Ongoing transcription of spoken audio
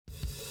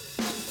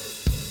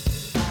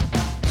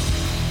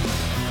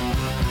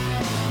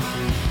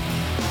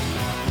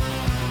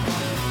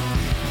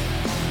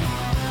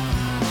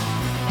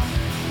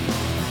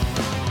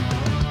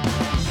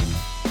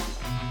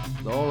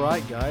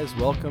right, guys,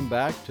 welcome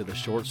back to the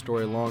Short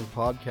Story Long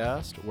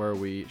podcast, where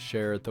we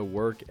share the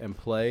work and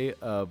play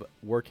of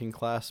working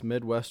class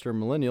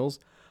Midwestern millennials.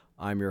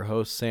 I'm your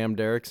host, Sam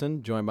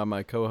Derrickson, joined by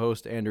my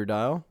co-host, Andrew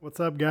Dial. What's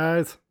up,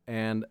 guys?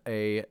 And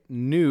a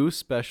new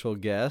special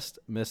guest,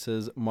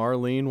 Mrs.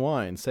 Marlene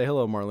Wine. Say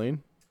hello, Marlene.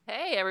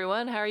 Hey,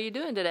 everyone. How are you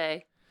doing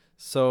today?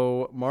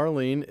 So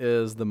Marlene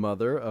is the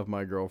mother of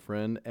my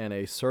girlfriend and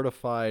a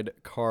certified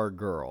car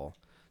girl.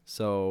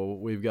 So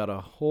we've got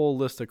a whole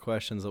list of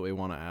questions that we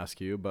want to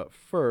ask you. But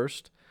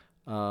first,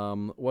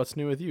 what's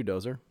new with you,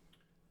 Dozer?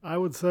 I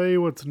would say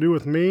what's new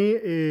with me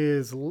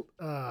is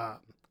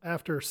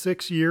after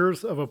 6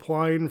 years of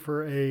applying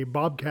for a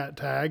Bobcat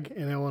tag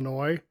in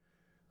Illinois,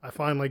 I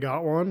finally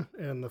got one.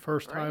 And the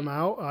first time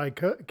out, I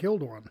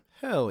killed one.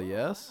 Hell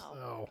yes.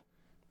 So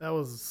that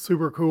was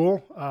super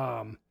cool.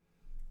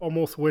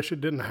 Almost wish it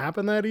didn't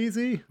happen that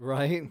easy.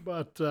 Right.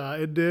 But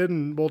it did,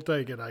 and we'll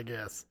take it, I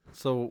guess.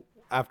 So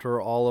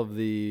after all of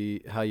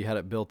how you had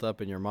it built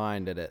up in your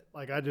mind, did it?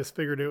 Like, I just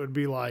figured it would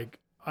be like,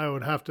 I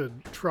would have to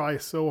try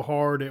so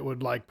hard, it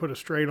would like put a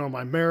strain on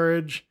my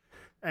marriage,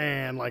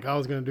 and like I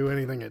was going to do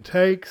anything it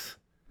takes.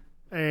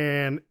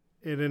 And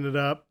it ended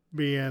up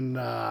being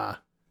about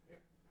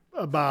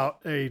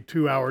a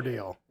 2-hour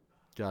deal.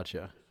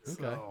 Gotcha.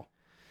 Okay. So,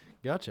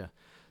 Gotcha.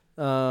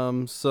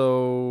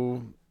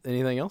 So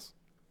anything else?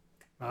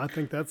 I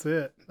think that's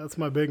it. That's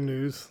my big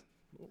news.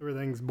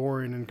 Everything's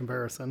boring in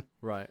comparison.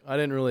 Right. I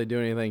didn't really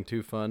do anything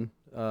too fun.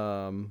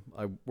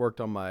 I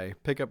worked on my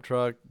pickup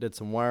truck, did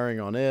some wiring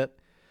on it,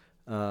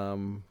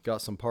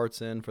 got some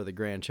parts in for the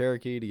Grand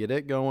Cherokee to get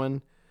it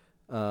going.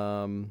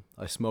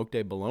 I smoked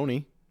a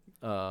bologna.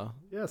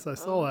 Yes, I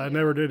saw that. I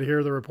never did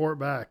hear the report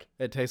back.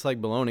 It tastes like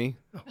bologna.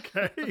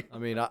 Okay. I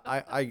mean,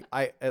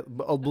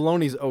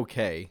 bologna's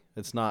okay.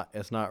 It's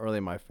not really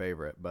my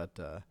favorite, but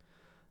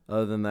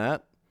other than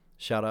that,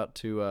 shout out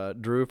to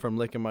Drew from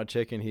Licking My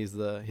Chicken.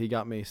 He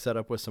got me set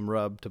up with some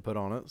rub to put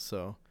on it.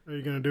 So, are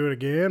you going to do it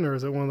again, or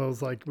is it one of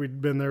those like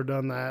we've been there,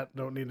 done that,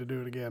 don't need to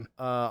do it again?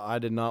 I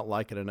did not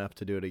like it enough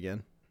to do it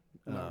again.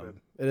 Noted.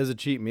 It is a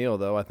cheap meal,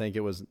 though. I think it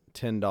was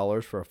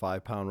 $10 for a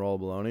 5-pound roll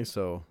of bologna.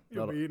 So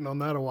You'll be eating on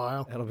that a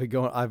while. It'll be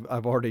going.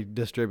 I've already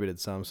distributed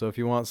some. So if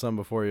you want some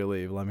before you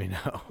leave, let me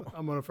know.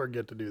 I'm going to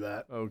forget to do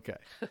that. Okay.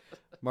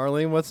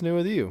 Marlene, what's new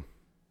with you?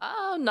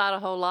 Oh, not a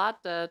whole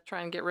lot.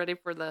 Trying to get ready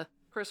for the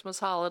Christmas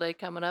holiday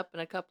coming up in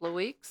a couple of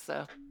weeks.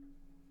 So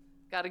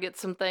got to get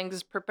some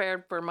things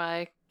prepared for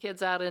my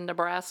kids out in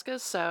Nebraska.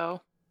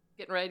 So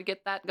getting ready to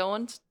get that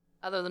going.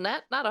 Other than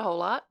that, not a whole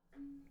lot.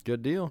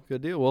 Good deal.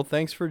 Good deal. Well,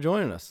 thanks for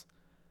joining us.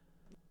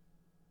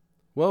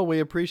 Well, we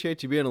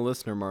appreciate you being a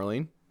listener,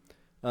 Marlene.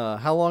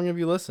 How long have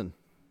you listened?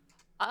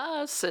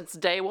 Since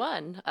day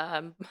one.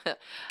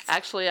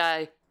 Actually,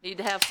 I need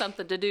to have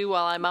something to do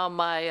while I'm on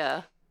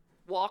my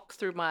walk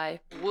through my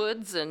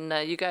woods, and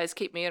you guys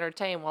keep me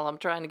entertained while I'm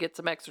trying to get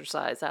some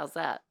exercise. How's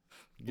that?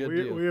 Good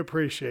deal. We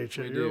appreciate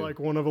you. You're like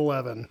one of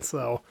 11,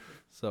 so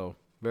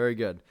very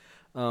good.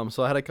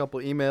 So I had a couple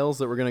emails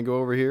that we're going to go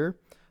over here.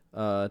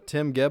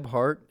 Tim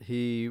Gebhart,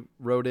 he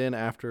wrote in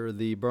after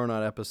the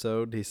burnout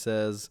episode. He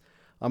says,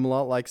 I'm a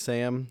lot like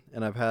Sam,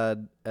 and I've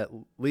had at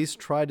least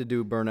tried to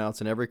do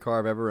burnouts in every car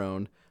I've ever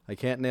owned. I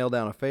can't nail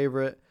down a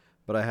favorite,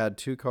 but I had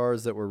 2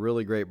 cars that were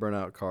really great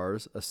burnout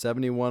cars, a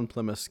 71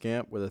 Plymouth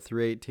Scamp with a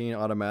 318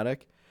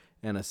 automatic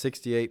and a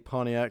 68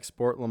 Pontiac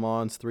Sport Le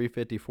Mans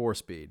 354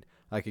 speed.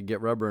 I could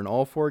get rubber in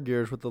all 4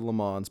 gears with the Le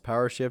Mans,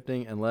 power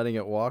shifting and letting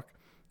it walk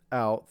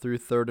out through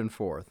 3rd and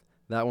 4th.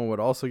 That one would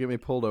also get me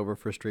pulled over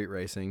for street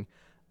racing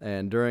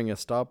and during a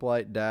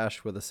stoplight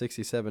dash with a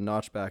 67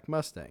 notchback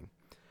Mustang.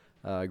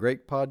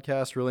 Great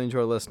podcast. Really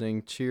enjoy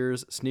listening.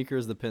 Cheers,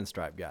 Sneakers the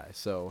Pinstripe Guy.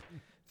 So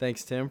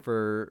thanks, Tim,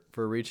 for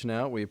reaching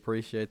out. We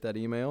appreciate that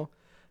email.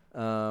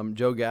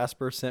 Joe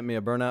Gasper sent me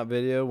a burnout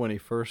video when he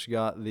first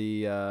got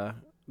the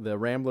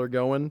Rambler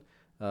going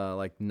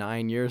like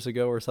 9 years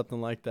ago or something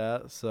like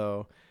that.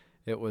 So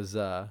it was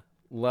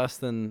less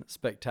than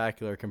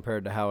spectacular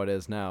compared to how it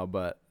is now,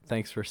 but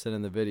thanks for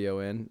sending the video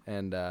in.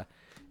 And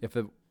if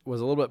it was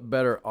a little bit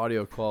better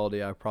audio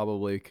quality, I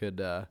probably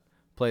could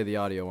play the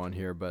audio on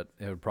here, but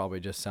it would probably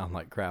just sound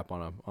like crap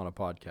on a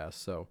podcast.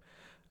 So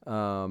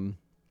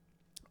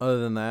other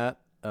than that,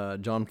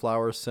 John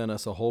Flowers sent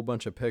us a whole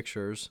bunch of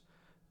pictures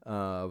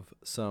of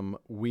some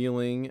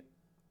wheeling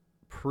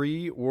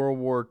pre-World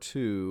War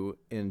II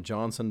in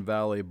Johnson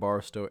Valley,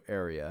 Barstow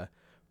area.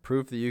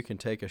 Proof that you can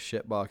take a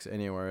shitbox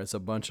anywhere. It's a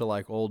bunch of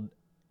like old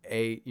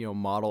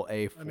Model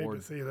A Ford. I need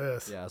to see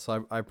this. Yeah,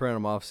 so I printed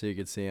them off so you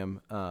could see them.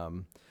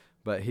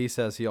 But he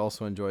says he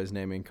also enjoys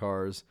naming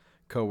cars,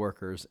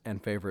 coworkers,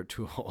 and favorite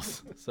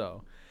tools.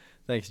 So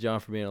thanks,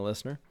 John, for being a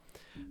listener.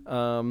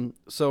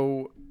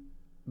 So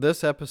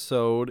this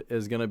episode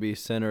is going to be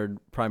centered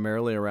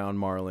primarily around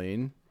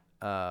Marlene.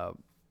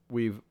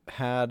 We've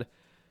had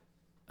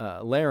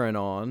Laren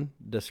on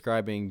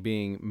describing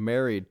being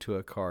married to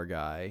a car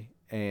guy,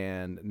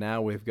 and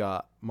now we've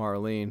got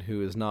Marlene,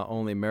 who is not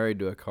only married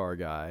to a car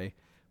guy,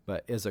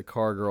 but is a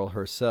car girl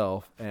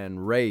herself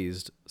and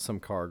raised some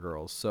car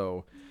girls.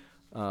 So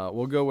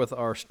We'll go with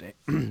our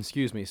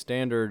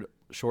standard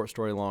short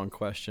story long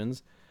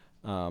questions.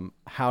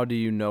 How do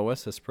you know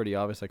us? It's pretty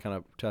obvious. I kind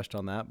of touched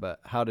on that, but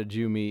how did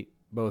you meet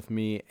both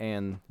me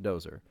and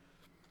Dozer?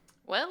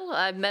 Well,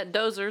 I met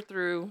Dozer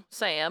through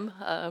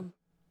Sam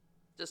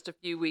just a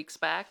few weeks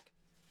back.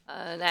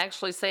 And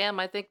actually, Sam,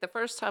 I think the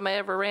first time I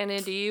ever ran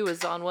into you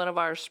was on one of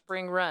our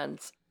spring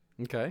runs.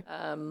 Okay.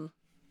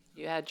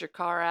 You had your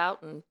car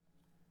out and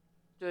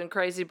doing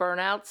crazy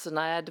burnouts, and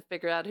I had to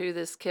figure out who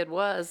this kid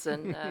was,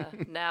 and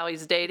now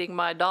he's dating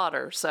my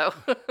daughter, so.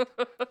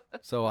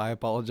 So I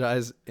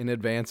apologize in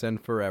advance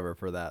and forever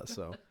for that.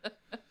 So,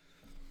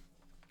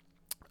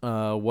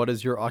 what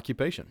is your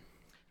occupation?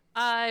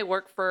 I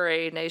work for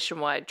a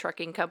nationwide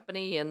trucking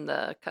company in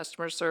the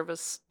customer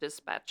service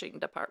dispatching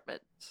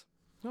department.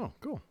 Oh,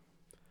 cool.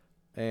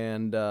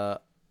 And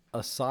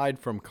aside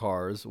from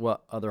cars,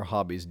 what other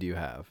hobbies do you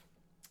have?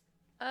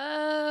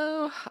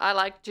 I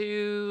like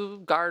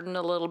to garden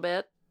a little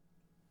bit.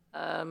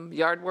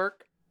 Yard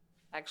work.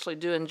 Actually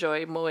do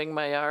enjoy mowing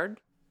my yard.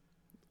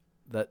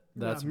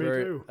 That's me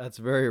very too. that's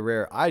very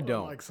rare. I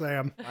don't. Like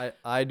Sam.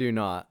 I do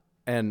not,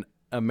 and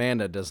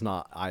Amanda does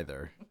not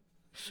either.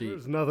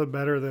 There's nothing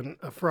better than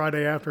a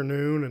Friday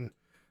afternoon and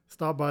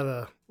stop by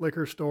the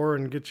liquor store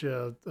and get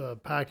you a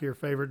pack of your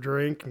favorite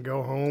drink and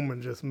go home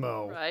and just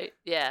mow. Right?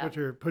 Yeah.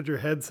 Put your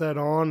headset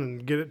on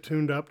and get it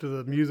tuned up to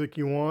the music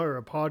you want or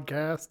a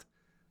podcast.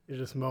 You're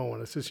just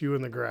mowing. It's just you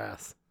in the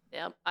grass.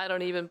 Yeah. I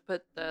don't even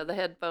put the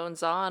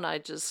headphones on.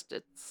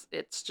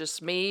 It's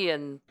just me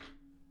and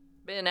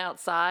being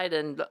outside,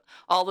 and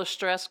all the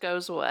stress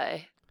goes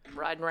away.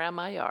 Riding around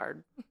my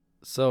yard.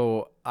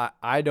 So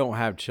I don't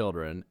have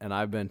children, and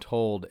I've been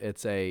told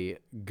it's a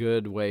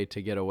good way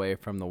to get away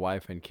from the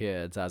wife and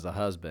kids as a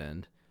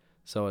husband.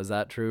 So is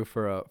that true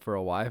for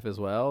a wife as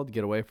well? To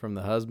get away from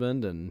the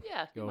husband and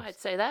Yeah, you might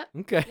say that.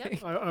 Okay.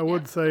 Yep. I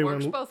would say It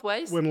works both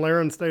ways. when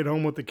Laren stayed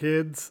home with the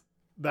kids,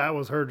 that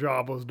was her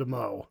job, was to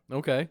mow.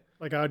 Okay.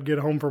 Like I'd get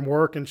home from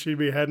work and she'd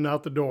be heading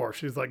out the door.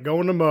 She's like,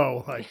 going to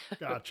mow. Like,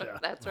 gotcha.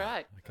 That's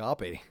right.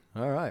 Copy.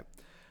 All right.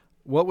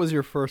 What was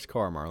your first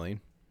car, Marlene?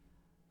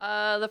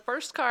 The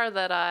first car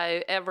that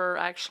I ever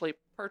actually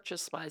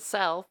purchased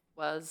myself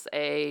was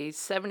a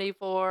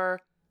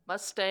 74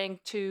 Mustang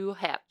 2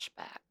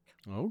 hatchback.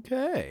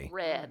 Okay.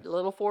 Red,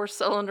 little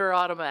 4-cylinder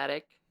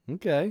automatic.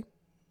 Okay.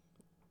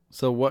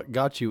 So what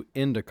got you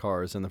into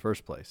cars in the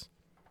first place?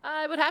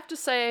 I would have to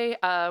say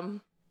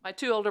my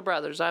 2 older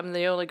brothers. I'm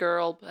the only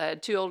girl. I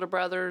had 2 older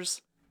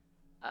brothers.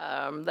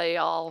 They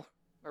all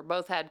or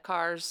both had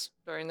cars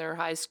during their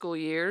high school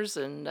years,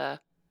 and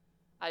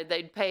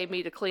they'd pay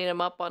me to clean them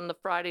up on the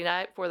Friday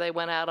night before they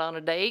went out on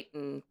a date,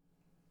 and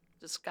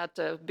just got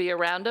to be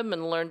around them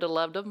and learn to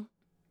love them.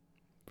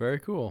 Very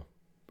cool.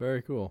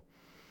 Very cool.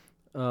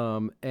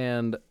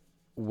 And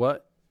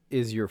what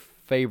is your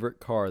favorite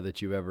car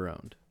that you've ever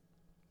owned?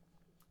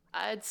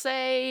 I'd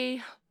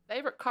say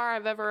favorite car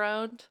I've ever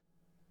owned.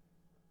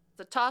 It's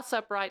a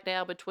toss-up right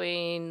now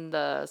between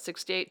the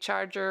 68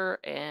 Charger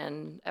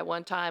and at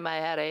one time I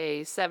had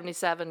a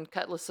 77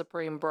 Cutlass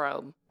Supreme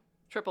Brougham,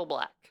 triple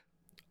black.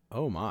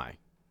 Oh my.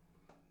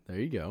 There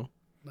you go.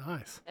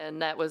 Nice.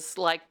 And that was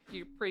like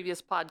your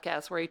previous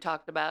podcast where you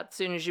talked about as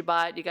soon as you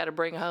buy it, you got to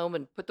bring it home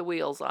and put the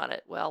wheels on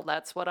it. Well,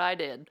 that's what I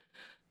did.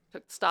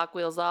 Took the stock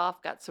wheels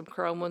off, got some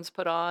chrome ones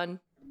put on,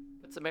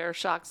 put some air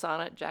shocks on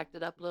it, jacked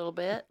it up a little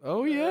bit.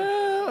 Oh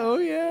yeah. Oh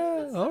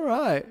yeah. All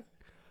right.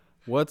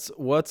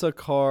 What's a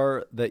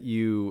car that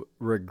you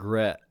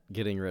regret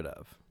getting rid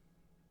of?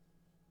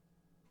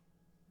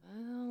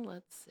 Well,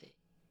 let's see.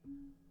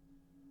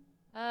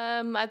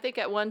 I think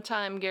at one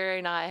time Gary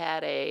and I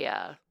had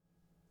a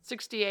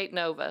 68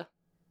 Nova.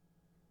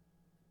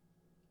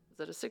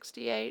 Was it a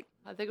 68?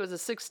 I think it was a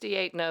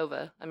 68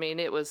 Nova. I mean,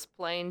 it was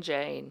plain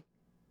Jane.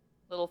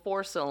 Little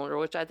 4-cylinder,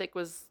 which I think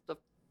was the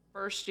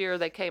first year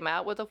they came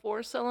out with a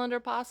 4-cylinder,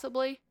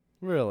 possibly.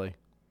 Really?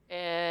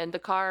 And the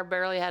car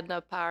barely had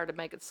enough power to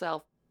make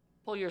itself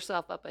pull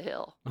yourself up a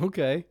hill.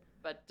 Okay.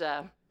 But,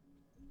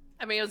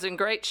 I mean, it was in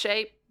great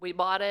shape. We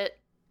bought it,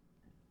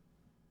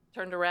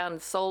 turned around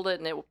and sold it,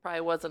 and it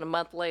probably wasn't a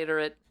month later,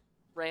 it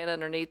ran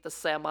underneath the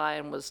semi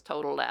and was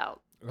totaled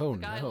out. Oh, the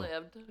guy no.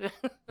 lived.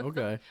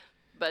 Okay.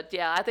 But,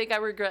 yeah, I think I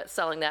regret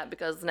selling that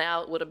because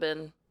now it would have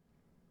been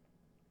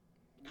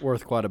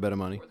Worth quite a bit of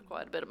money. worth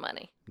quite a bit of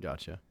money.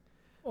 Gotcha.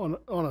 On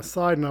a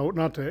side note,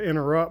 not to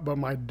interrupt, but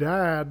my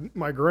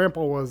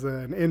grandpa was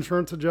an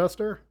insurance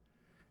adjuster,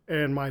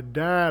 and my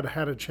dad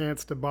had a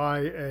chance to buy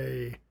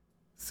a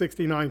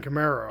 69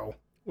 Camaro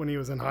when he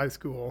was in high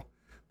school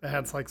that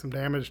had like some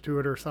damage to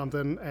it or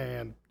something,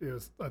 and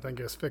I think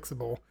it was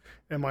fixable,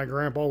 and my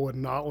grandpa would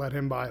not let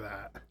him buy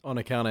that. On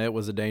account of it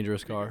was a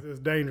dangerous car. It was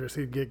dangerous.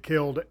 He'd get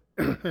killed,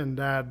 and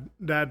dad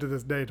to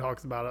this day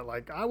talks about it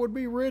like, I would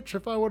be rich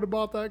if I would have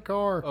bought that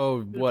car.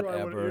 Oh, He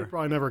whatever.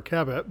 probably never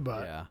kept it,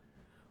 but Yeah.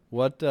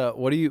 What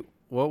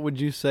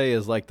would you say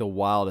is like the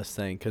wildest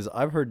thing? Because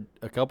I've heard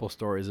a couple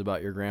stories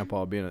about your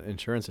grandpa being an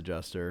insurance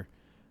adjuster.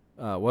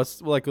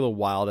 What's like the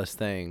wildest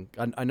thing?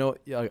 I know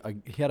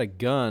he had a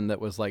gun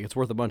that was like it's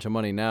worth a bunch of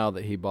money now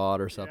that he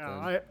bought or something.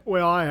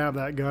 Yeah, I have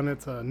that gun.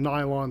 It's a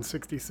nylon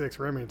 66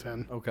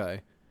 Remington.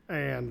 Okay.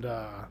 And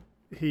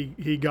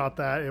he got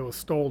that. It was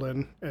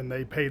stolen, and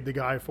they paid the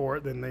guy for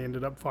it. Then they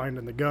ended up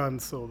finding the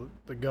guns, so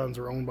the guns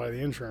are owned by the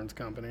insurance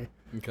company.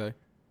 Okay.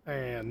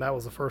 And that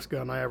was the first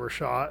gun I ever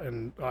shot,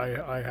 and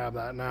I have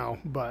that now.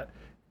 But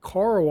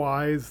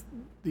car-wise,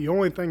 the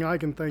only thing I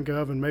can think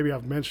of, and maybe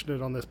I've mentioned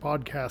it on this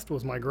podcast,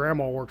 was my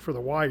grandma worked for the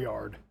Y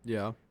Yard.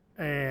 Yeah.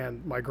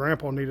 And my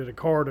grandpa needed a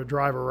car to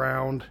drive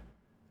around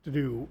to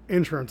do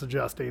insurance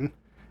adjusting,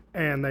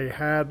 and they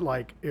had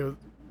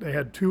they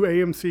had two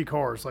AMC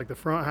cars. Like the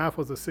front half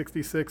was a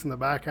 66 and the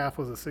back half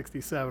was a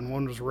 67.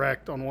 One was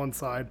wrecked on one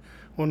side,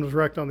 one was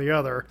wrecked on the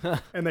other.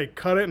 And they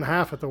cut it in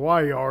half at the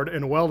Y Yard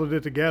and welded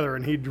it together,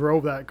 and he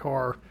drove that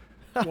car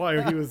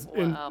while he was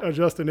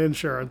adjusting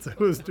insurance. It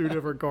was two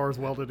different cars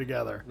welded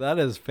together. That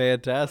is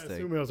fantastic. I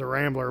assume it was a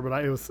Rambler,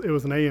 but it was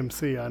an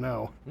AMC, I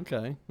know.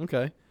 Okay.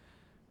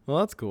 Well,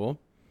 that's cool.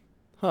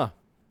 Huh.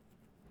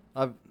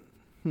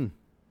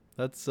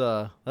 That's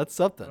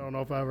something. I don't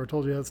know if I ever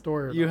told you that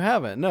story or You not.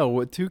 haven't. No,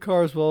 with two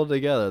cars welded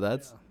together.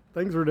 That's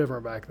Things were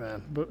different back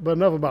then. But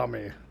enough about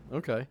me.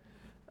 okay.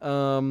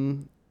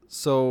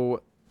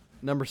 So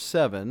number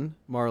 7,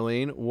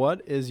 Marlene,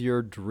 what is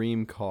your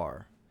dream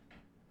car?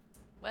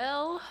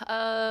 Well,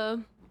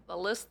 the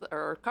list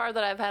or car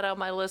that I've had on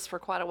my list for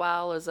quite a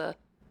while is a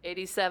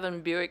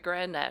 '87 Buick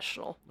Grand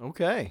National,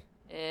 Okay.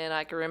 and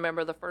I can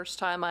remember the first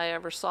time I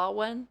ever saw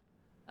one.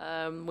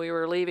 We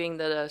were leaving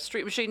the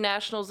Street Machine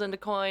Nationals in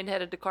DeCoin,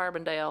 headed to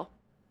Carbondale.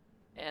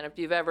 And if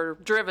you've ever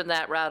driven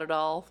that route at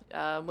all,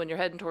 when you're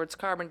heading towards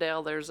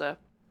Carbondale, there's a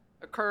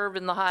curve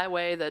in the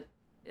highway that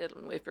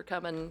if you're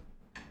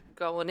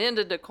going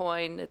into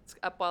DeCoin, it's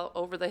up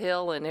over the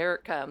hill, and here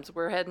it comes.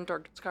 We're heading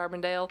towards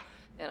Carbondale,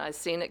 and I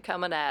seen it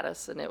coming at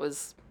us, and it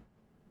was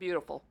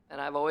beautiful. And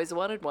I've always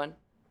wanted one.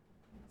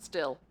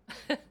 Still.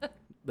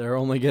 They're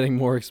only getting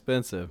more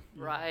expensive.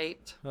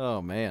 Right.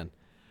 Oh, man.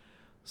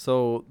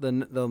 So the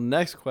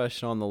next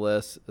question on the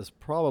list is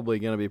probably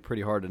going to be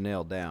pretty hard to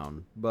nail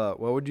down. But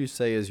what would you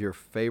say is your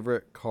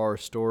favorite car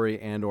story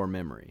and or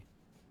memory?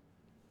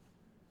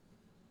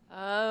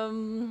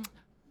 Well,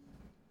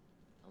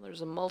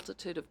 there's a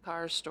multitude of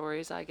car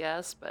stories, I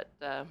guess, but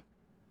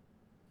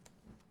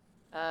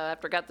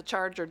after I got the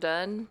Charger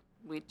done,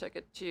 we took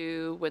it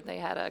to when they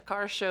had a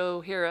car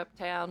show here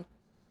uptown.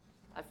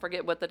 I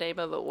forget what the name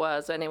of it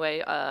was.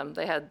 Anyway,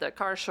 they had the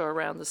car show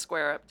around the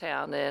square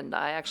uptown, and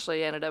I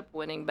actually ended up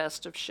winning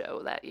Best of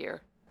Show that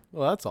year.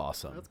 Well, that's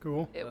awesome. That's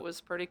cool. It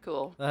was pretty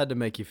cool. That had to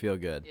make you feel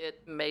good.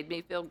 It made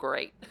me feel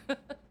great.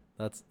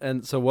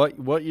 And so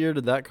what year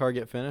did that car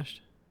get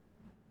finished?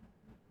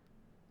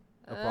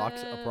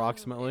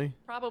 Approximately?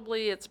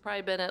 It's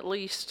probably been at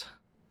least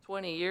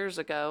 20 years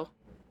ago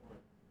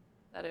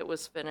that it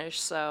was finished,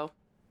 so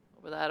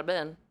what would that have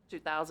been?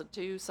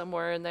 2002,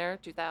 somewhere in there,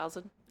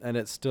 2000. And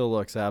it still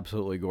looks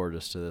absolutely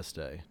gorgeous to this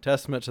day.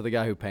 Testament to the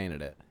guy who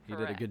painted it. He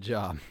did a Correct. good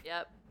job.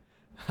 Yep.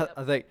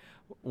 I think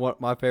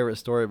what my favorite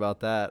story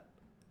about that,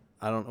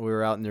 I don't know, we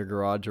were out in your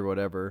garage or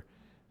whatever,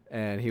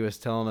 and he was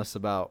telling us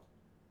about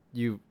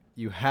you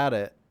had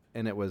it,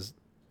 and it was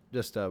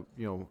just a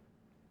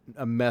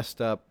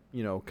messed up,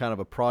 kind of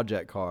a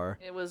project car.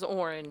 It was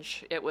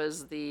orange. It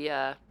was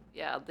the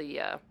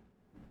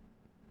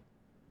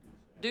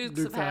Dukes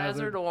of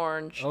Hazzard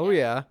orange. Oh,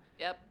 yeah.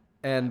 Yep.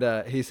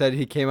 And he said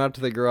he came out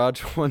to the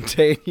garage one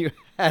day and you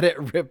had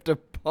it ripped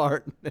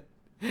apart.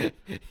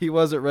 He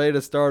wasn't ready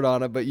to start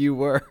on it, but you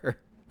were.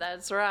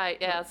 That's right.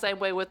 Yeah, same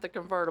way with the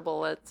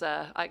convertible. It's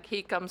like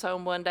he comes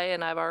home one day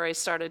and I've already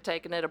started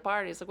taking it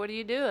apart. He's like, "What are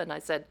you doing?" I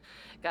said,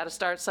 "Got to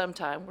start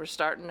sometime. We're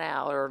starting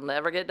now, or it'll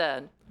never get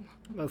done."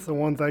 That's the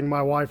one thing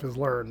my wife has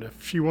learned.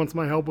 If she wants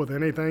my help with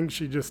anything,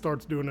 she just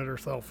starts doing it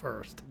herself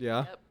first.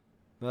 Yeah. Yep.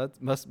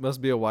 That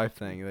must be a wife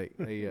thing.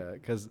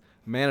 Because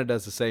Amanda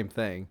does the same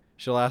thing.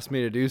 She'll ask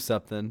me to do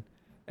something,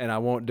 and I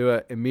won't do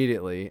it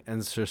immediately,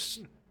 and it's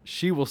just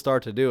she will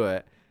start to do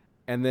it,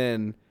 and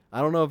then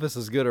I don't know if this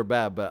is good or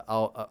bad, but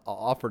I'll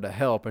offer to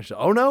help, and she'll,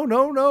 "Oh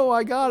no,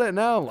 I got it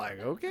now." I'm like,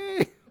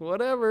 "Okay,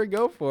 whatever,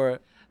 go for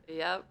it."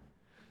 Yep.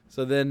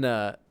 So then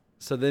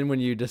when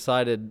you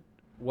decided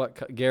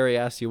Gary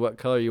asked you what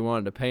color you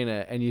wanted to paint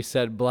it, and you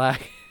said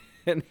black,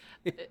 and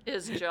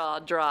His jaw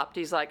dropped.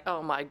 He's like,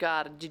 "Oh my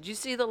God, did you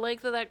see the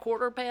length of that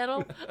quarter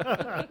panel?"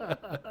 I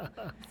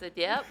said,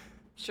 "Yep,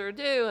 sure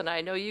do, and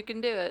I know you can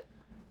do it."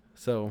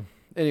 so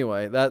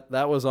anyway,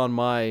 that was on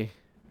my,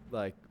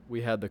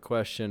 we had the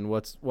question,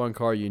 what's one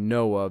car you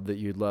know of that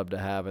you'd love to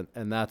have,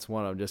 and that's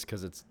one of them, just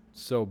because it's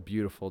so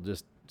beautiful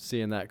just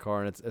seeing that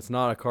car, and it's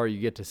not a car you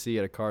get to see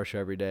at a car show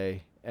every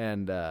day,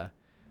 and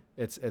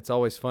it's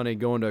always funny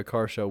going to a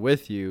car show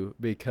with you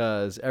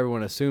because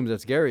everyone assumes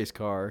it's Gary's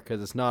car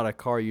because it's not a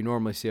car you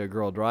normally see a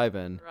girl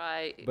driving.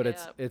 Right. But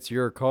yep. it's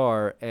your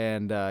car,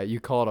 and you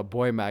call it a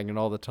boy magnet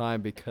all the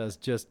time because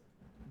just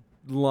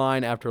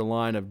line after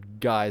line of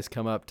guys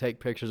come up, take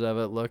pictures of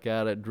it, look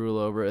at it, drool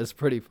over it. It's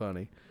pretty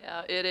funny.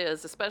 Yeah, it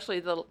is, especially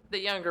the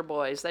younger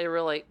boys. They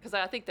really, because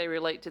I think they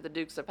relate to the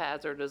Dukes of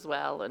Hazzard as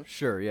well, and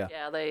Sure, yeah.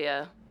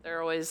 yeah,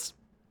 they're always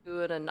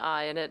oohing and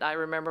eyeing it. I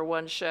remember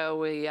one show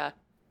we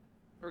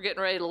were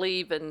getting ready to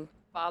leave, and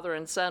father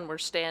and son were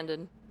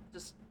standing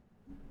just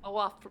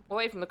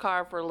away from the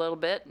car for a little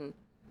bit,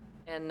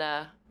 and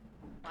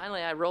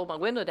finally I rolled my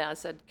window down. I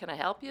said, "Can I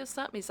help you with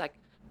something?" He's like,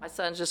 "My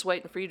son's just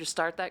waiting for you to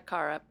start that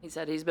car up." He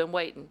said he's been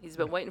waiting. He's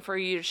been waiting for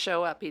you to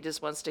show up. He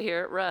just wants to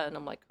hear it run.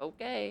 I'm like,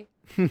 okay.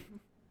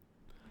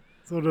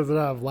 So does it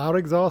have loud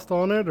exhaust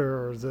on it,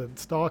 or is it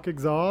stock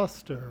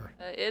exhaust, or?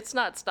 It's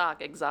not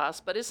stock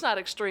exhaust, but it's not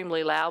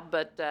extremely loud,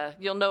 but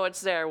you'll know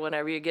it's there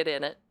whenever you get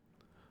in it.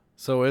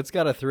 So it's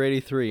got a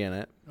 383 in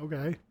it,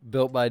 Okay.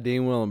 built by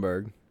Dean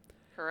Willenberg.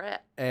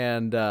 Correct.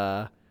 And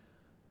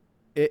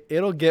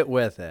it'll get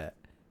with it.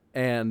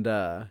 And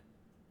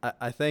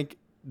I think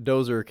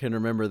Dozer can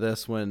remember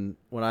this when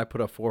I put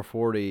a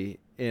 440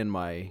 in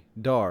my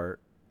Dart.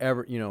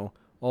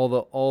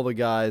 All the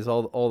guys,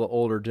 all the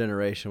older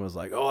generation was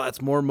like, "Oh,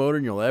 that's more motor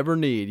than you'll ever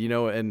need,"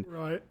 and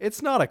Right.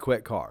 it's not a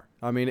quick car.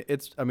 I mean,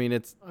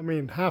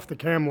 half the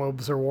cam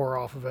lobes are wore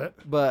off of it.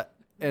 but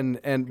You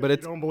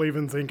it's don't believe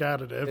in zinc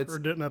additive, or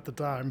didn't at the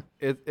time.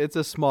 it's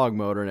a smog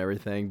motor and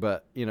everything,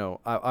 but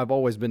I've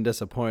always been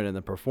disappointed in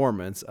the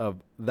performance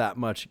of that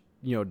much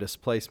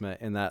displacement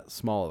in that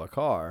small of a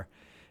car.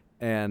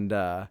 And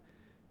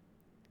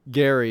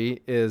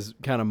Gary is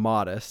kind of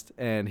modest,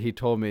 and he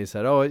told me, he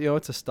said, "Oh,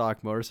 it's a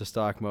stock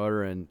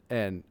motor,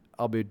 and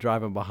I'll be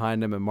driving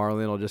behind him, and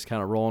Marlene will just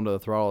kind of roll into the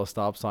throttle of the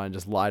stop sign,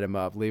 just light him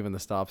up, leaving the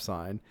stop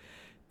sign."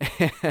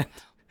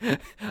 And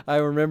I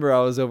remember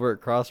I was over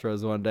at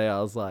Crossroads one day.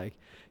 I was like,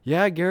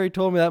 "Yeah, Gary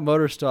told me that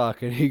motor's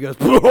stock," and he goes,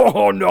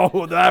 "Oh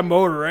no, that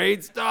motor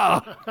ain't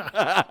stock."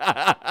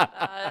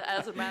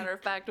 As a matter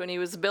of fact, when he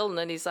was building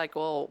it, he's like,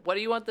 "Well, what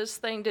do you want this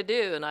thing to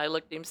do?" And I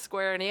looked him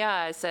square in the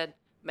eye. I said,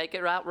 "Make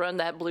it outrun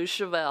that blue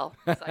Chevelle."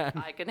 He's like,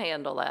 "I can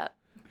handle that."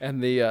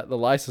 And the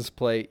license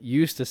plate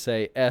used to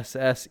say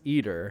SS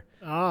Eater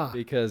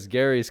because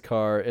Gary's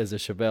car is a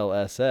Chevelle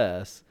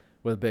SS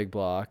with big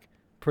block.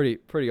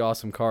 Pretty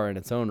awesome car in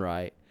its own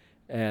right.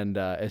 And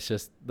it's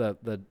just the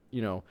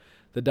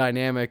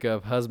dynamic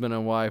of husband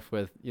and wife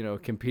with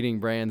competing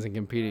brands and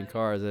competing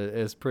cars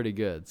is pretty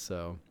good.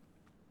 So,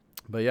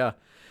 but yeah,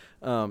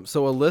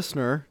 so a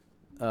listener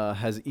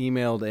has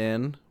emailed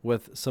in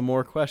with some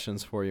more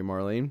questions for you,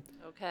 Marlene.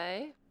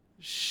 Okay.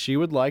 She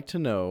would like to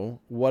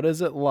know, what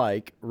is it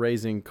like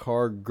raising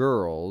car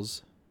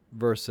girls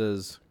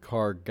versus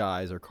car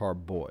guys or car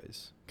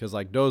boys? Because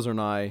like Dozer and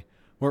I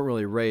weren't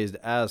really raised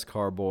as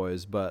car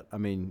boys, but I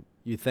mean,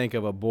 you think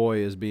of a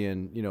boy as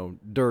being,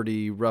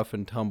 dirty, rough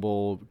and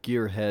tumble,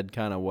 gearhead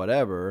kind of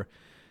whatever.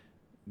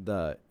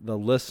 The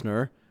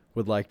listener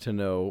would like to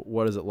know,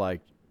 what is it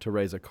like to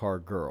raise a car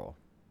girl?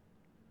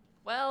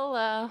 Well,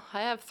 I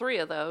have 3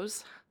 of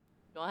those.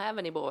 Don't have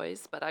any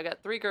boys, but I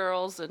got 3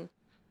 girls, and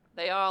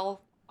they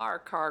all are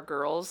car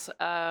girls.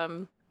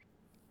 The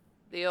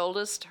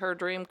oldest, her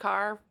dream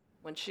car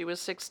when she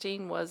was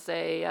 16 was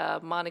a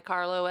Monte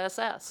Carlo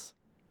SS.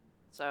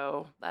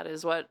 So that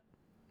is what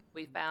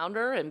we found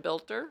her and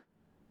built her.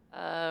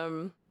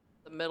 The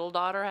middle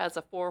daughter has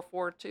a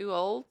 442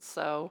 old,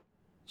 so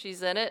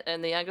she's in it.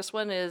 And the youngest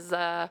one is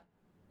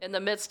in the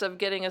midst of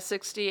getting a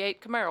 68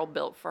 Camaro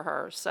built for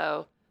her.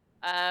 So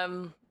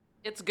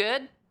it's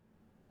good.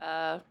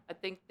 I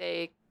think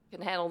they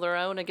can handle their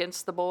own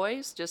against the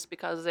boys just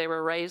because they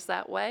were raised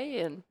that way.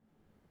 And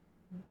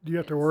Do you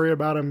have to worry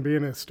about them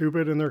being as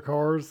stupid in their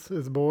cars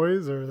as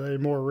boys? Are they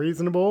more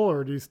reasonable,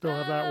 or do you still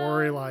have that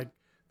worry like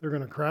they're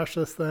going to crash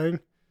this thing?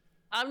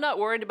 I'm not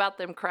worried about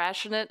them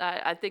crashing it.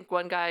 I think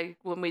one guy,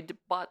 when we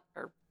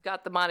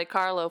got the Monte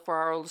Carlo for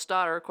our oldest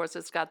daughter, of course,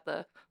 it's got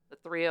the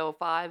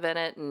 305 in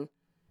it, and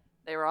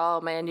they were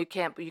all, "Man, you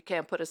can't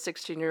put a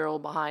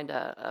 16-year-old behind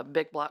a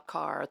big block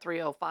car, a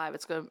 305.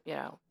 It's going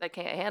to, they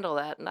can't handle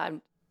that." And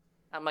I'm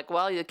like,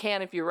 "Well, you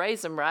can if you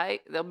raise them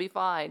right. They'll be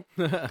fine."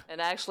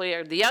 And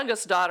actually, the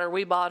youngest daughter,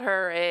 we bought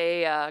her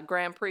a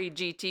Grand Prix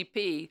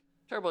GTP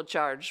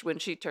turbocharged when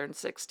she turned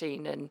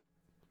 16. And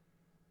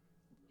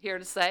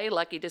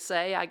lucky to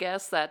say, I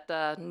guess, that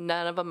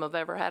none of them have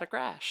ever had a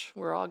crash.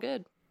 We're all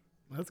good.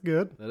 That's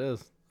good. That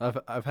is.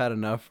 I've had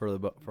enough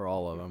for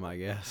all of them, I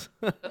guess.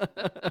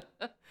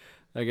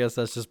 I guess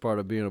that's just part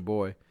of being a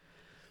boy.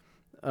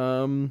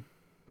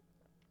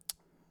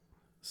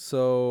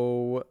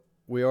 So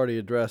we already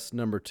addressed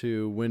number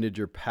 2. When did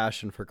your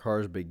passion for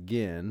cars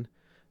begin?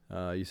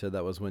 You said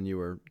that was when you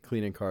were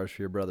cleaning cars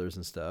for your brothers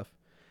and stuff.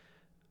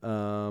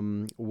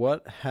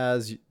 What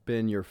has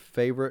been your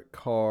favorite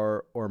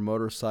car or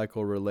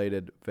motorcycle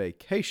related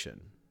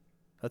vacation?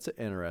 That's an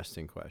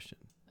interesting question.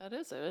 That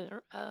is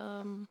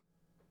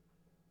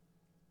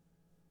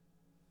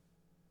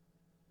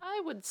I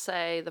would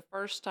say the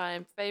first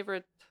time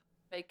favorite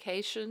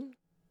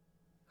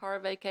car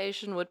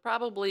vacation would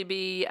probably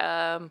be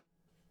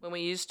when we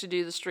used to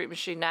do the Street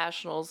Machine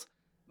Nationals,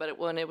 but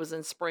when it was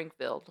in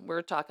Springfield.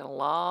 We're talking a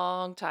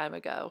long time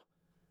ago.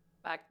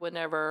 back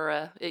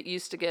whenever it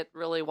used to get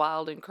really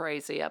wild and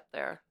crazy up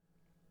there.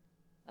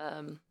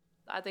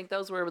 I think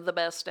those were the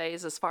best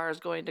days as far as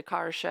going to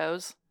car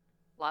shows.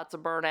 Lots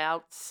of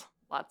burnouts,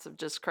 lots of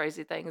just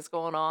crazy things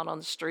going on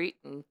the street.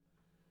 And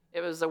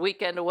it was a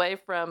weekend away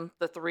from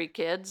the 3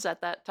 kids at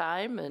that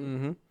time. And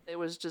Mm-hmm. it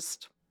was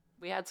just,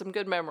 we had some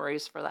good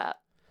memories for that.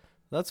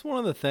 That's one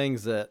of the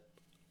things that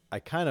I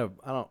don't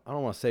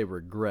want to say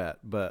regret,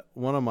 but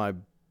one of my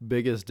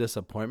biggest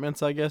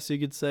disappointments, I guess you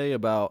could say,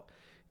 about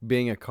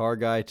being a car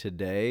guy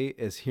today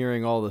is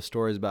hearing all the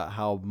stories about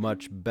how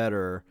much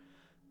better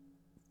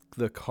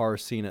the car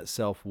scene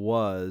itself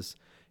was,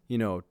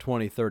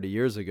 20, 30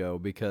 years ago,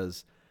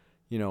 because,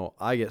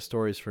 I get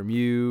stories from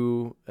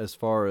you as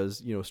far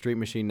as, Street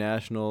Machine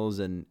Nationals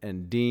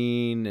and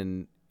Dean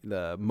and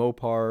the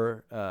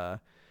Mopar,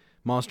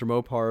 Monster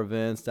Mopar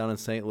events down in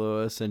St.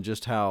 Louis, and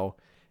just how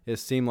it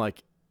seemed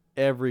like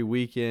every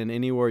weekend,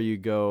 anywhere you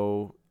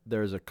go,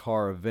 there's a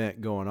car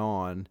event going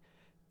on,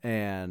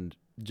 and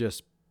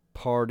just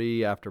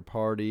party after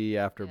party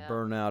after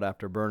burnout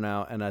after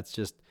burnout. And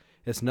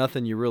it's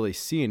nothing you really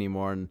see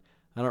anymore. And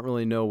I don't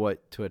really know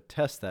what to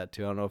attest that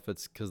to. I don't know if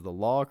it's because the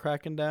law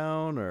cracking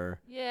down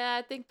or. Yeah,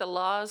 I think the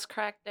laws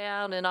cracked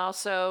down, and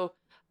also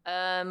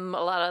a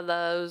lot of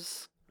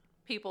those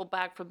people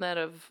back from then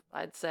have,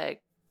 I'd say,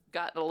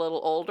 gotten a little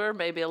older,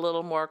 maybe a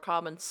little more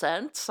common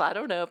sense. I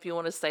don't know if you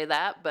want to say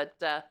that, but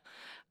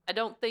I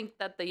don't think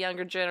that the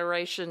younger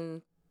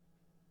generation,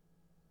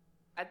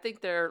 I think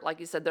like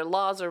you said, their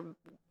laws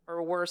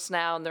are worse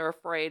now, and they're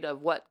afraid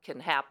of what can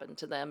happen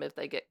to them if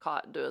they get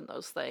caught doing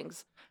those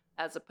things,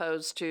 as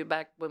opposed to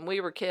back when we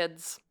were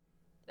kids.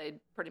 They'd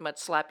pretty much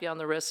slap you on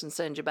the wrist and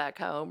send you back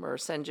home or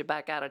send you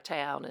back out of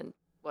town, and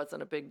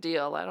wasn't a big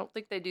deal. I don't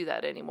think they do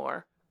that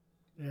anymore.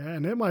 Yeah,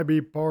 and it might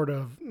be part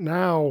of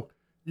now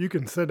you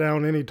can sit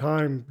down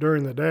anytime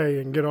during the day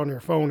and get on your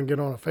phone and get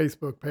on a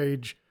Facebook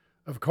page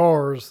of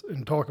cars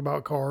and talk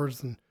about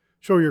cars and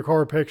show your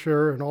car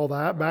picture and all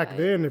that. Back Right.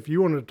 then, if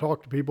you wanted to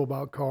talk to people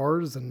about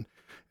cars and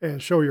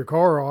show your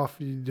car off,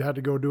 you had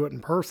to go do it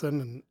in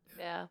person, and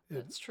Yeah,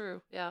 that's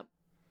true. Yeah.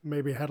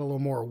 maybe had a little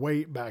more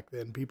weight back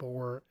then. People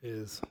weren't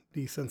as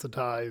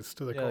desensitized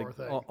to the car Like,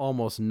 thing.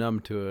 almost numb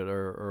to it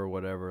or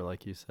whatever,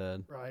 like you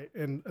said. Right.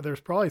 And there's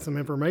probably some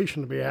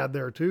information to be had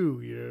there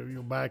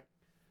too.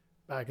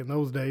 Back in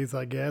those days,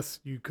 I guess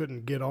you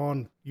couldn't get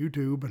on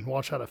YouTube and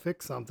watch how to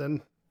fix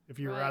something. If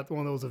you were Right. at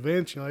one of those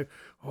events, you're like,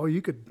 oh,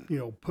 you could,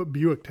 put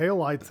Buick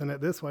taillights in it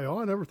this way. Oh,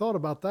 I never thought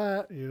about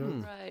that.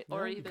 Right.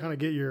 Or you even kind of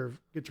get your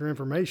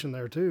information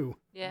there too.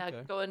 Yeah,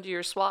 Okay. go into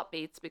your swap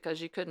meets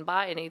because you couldn't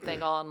buy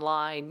anything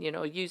online,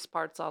 used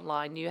parts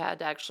online. You had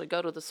to actually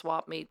go to the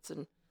swap meets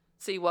and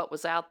see what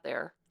was out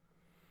there.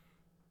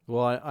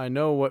 Well, I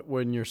know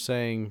when you're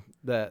saying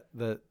that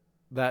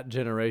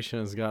generation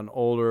has gotten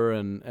older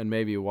and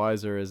maybe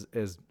wiser is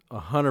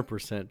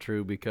 100%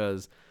 true,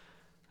 because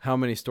how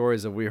many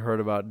stories have we heard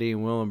about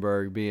Dean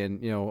Willenberg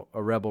being,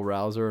 a rebel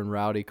rouser and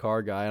rowdy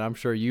car guy? And I'm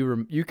sure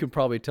you can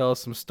probably tell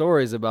us some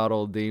stories about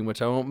old Dean,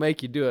 which I won't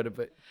make you do it,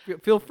 but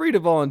feel free to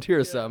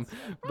volunteer some.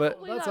 But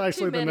Probably that's not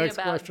actually too the many next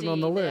about question on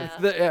the Dean, list.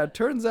 yeah. it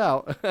turns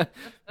out.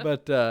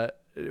 But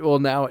well,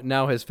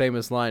 now his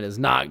famous line is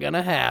not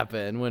gonna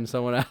happen when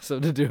someone asks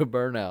him to do a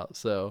burnout.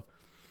 So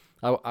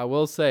I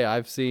will say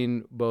I've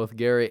seen both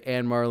Gary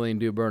and Marlene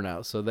do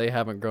burnouts, so they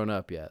haven't grown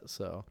up yet.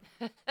 So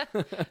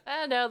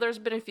I know there's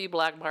been a few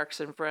black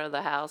marks in front of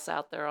the house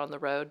out there on the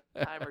road,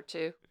 time or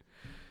two.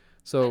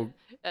 so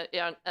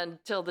Yeah,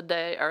 until the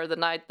day or the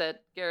night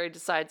that Gary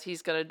decides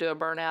he's going to do a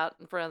burnout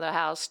in front of the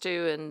house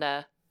too,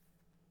 and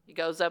he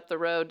goes up the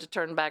road to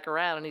turn back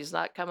around, and he's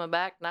not coming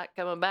back,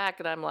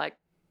 and I'm like,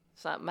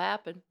 something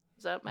happened.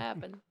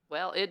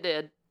 Well, it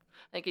did.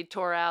 I think he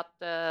tore out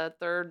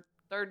third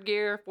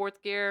gear,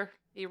 fourth gear.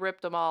 He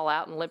ripped them all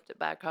out and limped it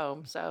back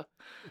home. So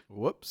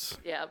whoops.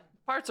 yeah,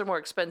 parts are more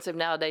expensive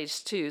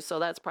nowadays too, so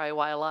that's probably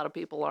why a lot of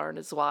people aren't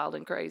as wild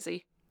and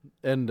crazy.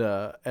 And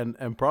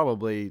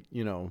probably,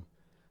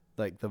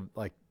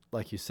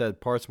 like you said,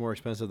 parts more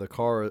expensive. The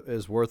car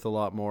is worth a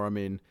lot more. I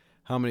mean,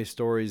 how many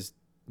stories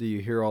do you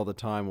hear all the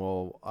time?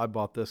 Well, I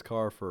bought this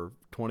car for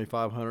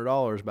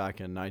 $2,500 back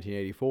in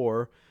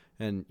 1984,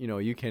 and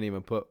you can't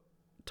even put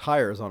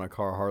tires on a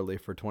car hardly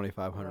for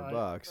 $2,500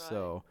 bucks. Right.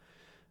 So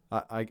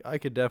I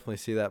could definitely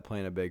see that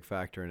playing a big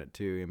factor in it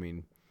too. I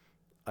mean,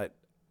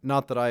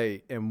 not that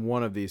I am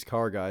one of these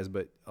car guys,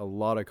 but a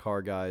lot of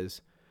car guys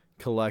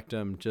collect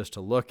them just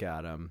to look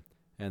at them,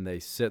 and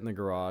they sit in the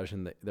garage,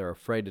 and they're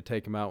afraid to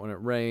take them out when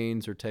it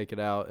rains, or take it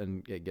out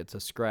and it gets a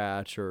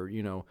scratch, or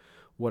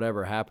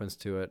whatever happens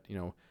to it.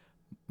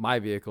 My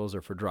vehicles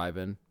are for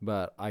driving,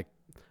 but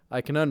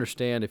I can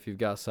understand if you've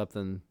got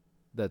something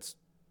that's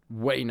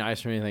way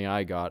nicer than anything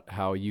I got,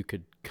 how you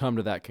could come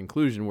to that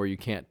conclusion where you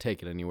can't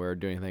take it anywhere or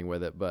do anything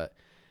with it. But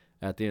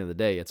at the end of the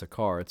day, it's a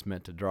car. It's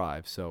meant to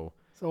drive. So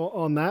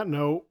on that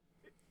note,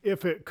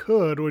 if it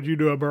could, would you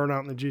do a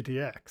burnout in the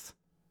GTX?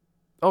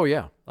 oh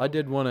yeah, I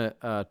did one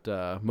at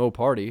Mo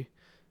Party.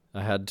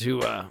 I had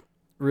to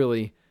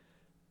really,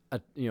 I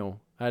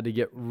had to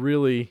get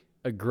really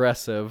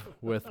aggressive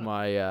with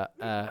my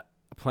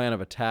plan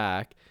of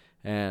attack,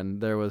 and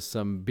there was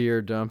some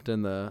beer dumped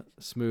in the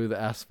smooth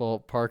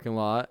asphalt parking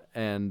lot,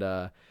 and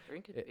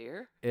Drinking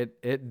beer.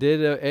 it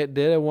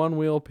did a one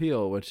wheel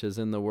peel, which is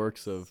in the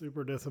works of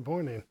Super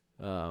disappointing.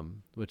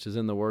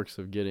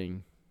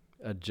 getting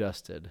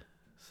adjusted,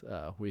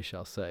 we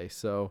shall say.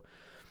 So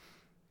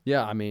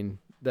yeah, I mean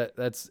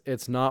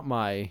it's not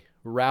my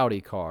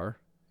rowdy car,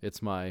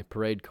 it's my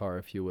parade car,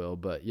 if you will,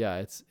 but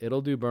yeah,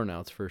 it'll do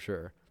burnouts for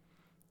sure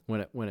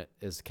when it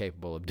is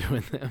capable of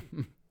doing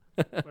them.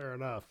 Fair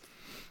enough.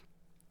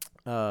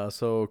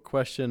 So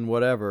question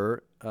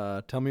whatever.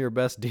 Tell me your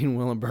best Dean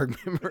Willenberg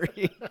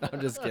memory. I'm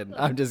just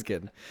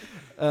kidding.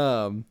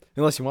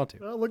 Unless you want to.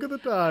 Well, look at the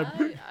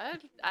time.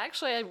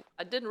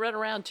 I didn't run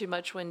around too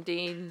much when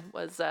Dean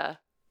was out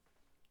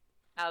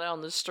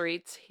on the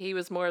streets. He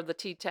was more of the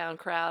T-Town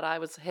crowd. I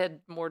was head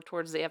more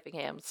towards the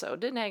Effingham, so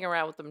didn't hang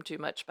around with them too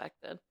much back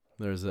then.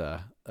 There's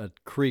a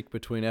creek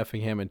between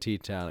Effingham and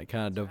T-Town. It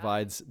kind of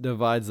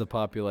divides the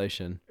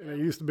population. And it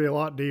used to be a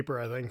lot deeper,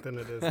 I think, than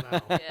it is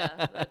now.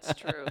 Yeah, that's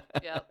true.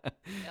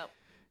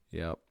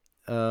 Yep.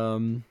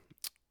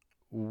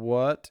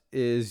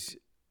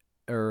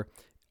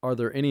 Are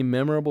there any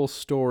memorable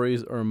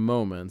stories or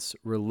moments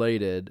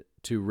related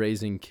to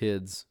raising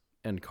kids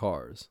and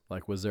cars?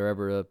 Like, was there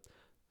ever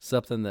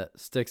something that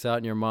sticks out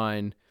in your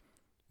mind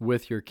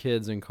with your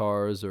kids and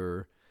cars?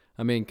 Or,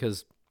 I mean,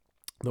 because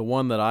the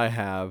one that I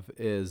have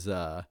is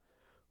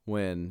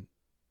when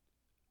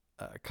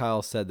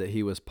Kyle said that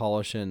he was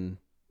polishing,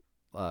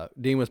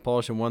 Dean was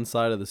polishing one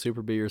side of the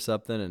Super Bee or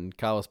something, and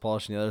Kyle was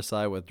polishing the other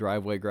side with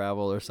driveway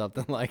gravel or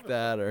something like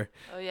that. Or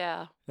Oh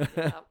yeah.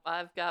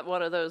 I've got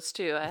one of those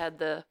too. I had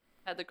the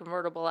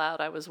convertible out.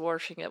 I was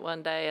washing it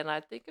one day, and I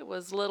think it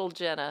was little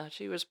Jenna.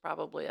 She was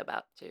probably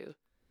about 2.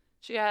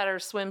 She had her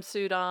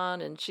swimsuit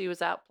on, and she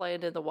was out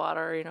playing in the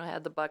water.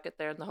 Had the bucket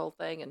there and the whole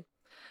thing. And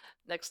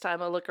next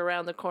time I look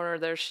around the corner,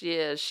 there she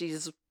is.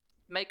 She's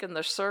making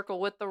the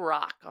circle with the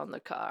rock on the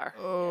car.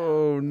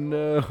 Oh,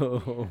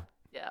 no.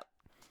 Yeah.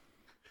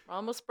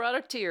 Almost brought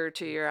a tear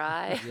to your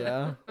eye.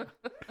 Yeah.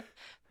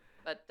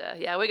 But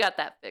yeah, we got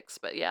that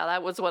fixed. But yeah,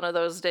 that was one of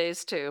those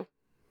days too.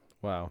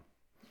 Wow.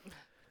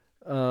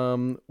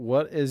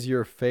 What is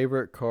your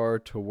favorite car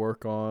to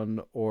work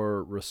on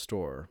or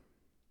restore?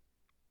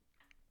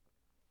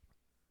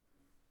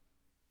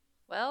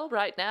 Well,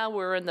 right now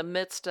we're in the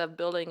midst of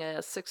building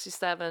a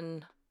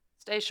 67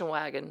 station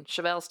wagon,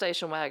 Chevelle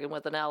station wagon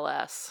with an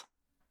LS.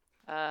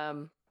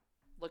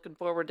 Looking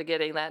forward to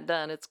getting that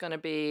done. It's going to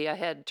be a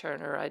head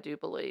turner, I do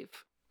believe.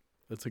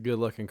 It's a good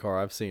looking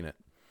car. I've seen it.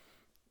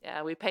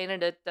 Yeah, we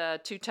painted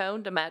it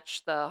two-tone to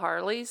match the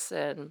Harleys,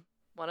 and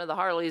one of the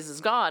Harleys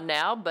is gone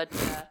now, but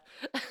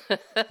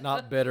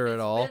Not bitter at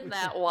all.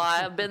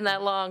 Been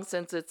that long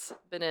since it's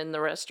been in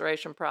the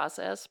restoration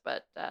process,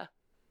 but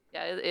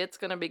yeah, it's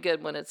going to be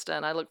good when it's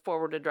done. I look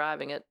forward to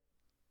driving it.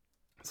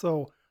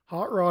 So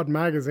Hot Rod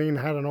Magazine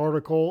had an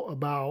article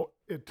about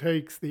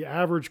the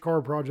average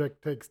car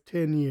project takes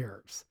 10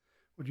 years.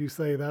 Would you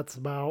say that's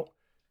about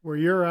where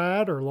you're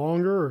at, or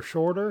longer or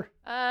shorter?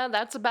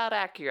 That's about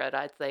accurate,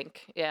 I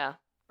think. Yeah,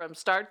 from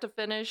start to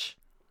finish,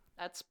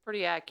 that's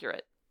pretty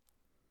accurate.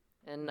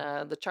 And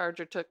the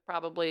Charger took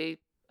probably,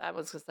 I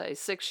was going to say,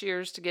 6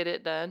 years to get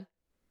it done.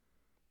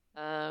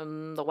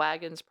 The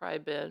wagon's probably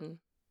been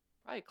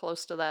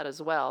close to that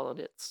as well. And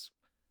it's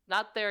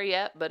not there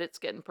yet, but it's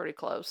getting pretty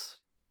close.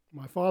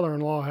 My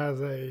father-in-law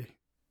has a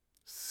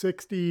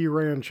 60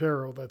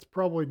 Ranchero that's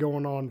probably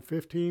going on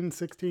 15,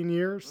 16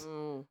 years.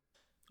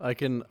 I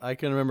can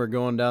remember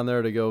going down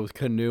there to go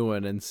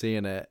canoeing and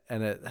seeing it,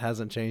 and it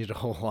hasn't changed a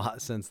whole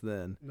lot since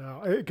then.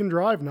 No, it can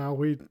drive now.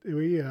 We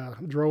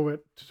drove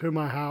it to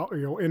my house,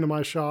 into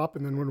my shop,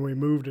 and then when we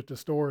moved it to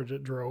storage,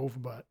 it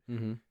drove. But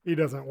he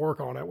doesn't work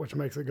on it, which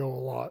makes it go a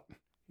lot.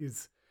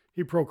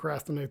 He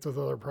procrastinates with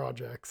other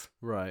projects.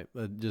 Right,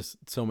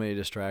 just so many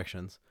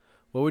distractions.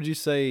 What would you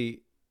say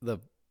the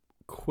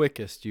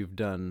quickest you've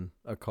done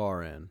a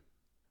car in?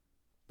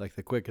 Like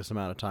the quickest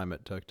amount of time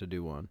it took to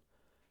do one?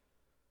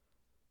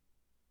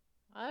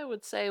 I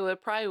would say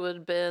it probably would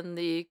have been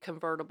the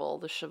convertible,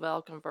 the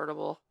Chevelle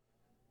convertible.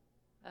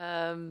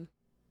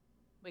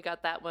 We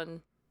got that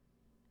one.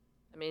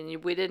 I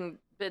mean, we didn't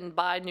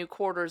buy new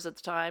quarters at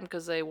the time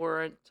because they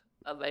weren't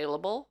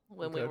available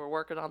when we were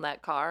working on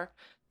that car.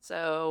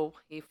 So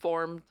he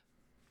formed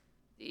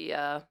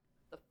the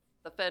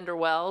fender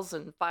wells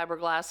and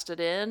fiberglassed it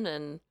in,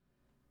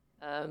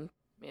 and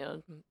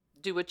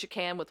do what you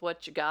can with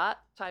what you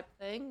got type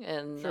thing.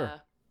 And sure.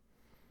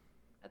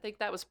 I think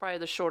that was probably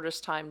the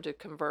shortest time to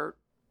convert.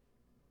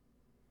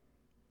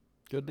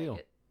 Good deal.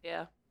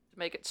 To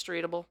make it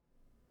streetable.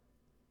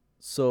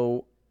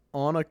 So,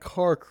 on a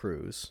car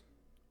cruise,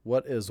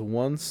 what is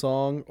one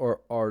song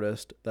or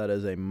artist that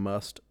is a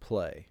must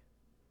play?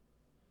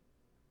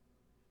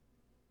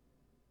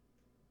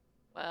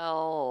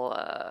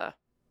 Well,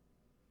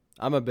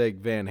 I'm a big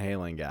Van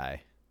Halen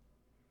guy.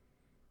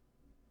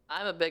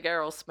 I'm a big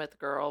Aerosmith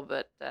girl,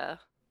 but I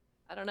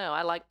don't know.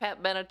 I like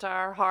Pat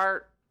Benatar,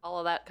 Heart, all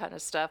of that kind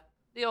of stuff.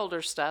 The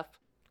older stuff.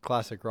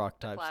 Classic rock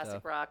type Classic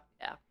stuff. rock,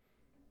 yeah.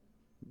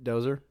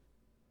 Dozer?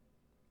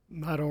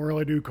 I don't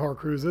really do car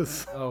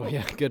cruises. Oh,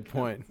 yeah, good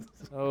point.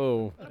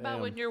 Oh, What about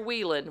damn. when you're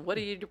wheeling? What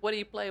do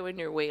you play when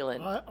you're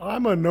wheeling?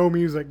 I'm a no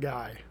music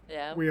guy.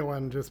 Yeah.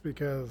 Wheeling just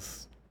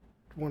because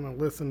I want to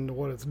listen to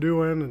what it's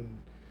doing and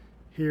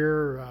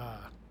hear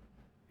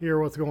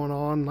what's going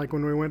on. Like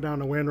when we went down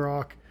to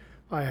Windrock,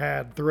 I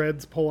had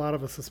threads pull out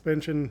of a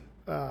suspension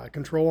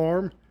control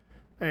arm,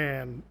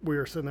 and we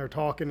were sitting there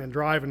talking and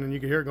driving, and you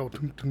could hear it go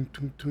tunk, tunk,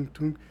 tunk, tunk,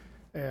 tunk.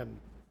 And,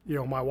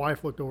 my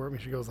wife looked over at me.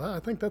 She goes, I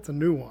think that's a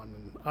new one.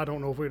 And I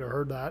don't know if we'd have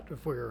heard that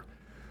if we were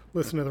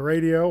listening to the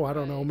radio. I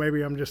don't know.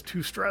 Maybe I'm just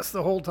too stressed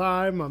the whole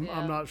time. I'm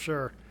not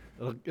sure.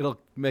 It'll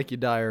make you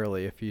die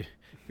early if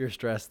you're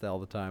stressed all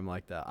the time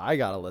like that. I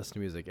gotta listen to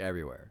music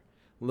everywhere,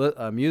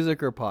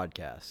 music or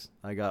podcasts.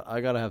 I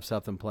gotta have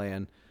something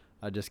playing.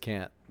 I just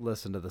can't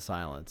listen to the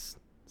silence.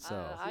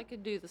 So I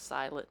could do the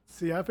silence.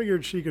 See, I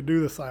figured she could do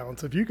the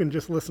silence. If you can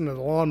just listen to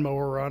the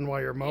lawnmower run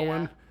while you're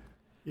mowing,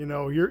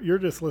 you're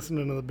just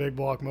listening to the big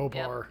block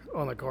Mopar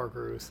on the car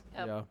cruise.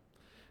 Yep.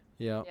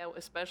 yeah. Yeah,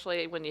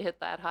 especially when you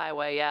hit that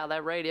highway. Yeah,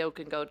 that radio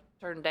can go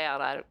turn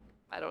down.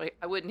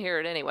 I wouldn't hear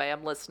it anyway.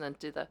 I'm listening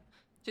to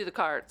the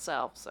car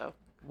itself. So.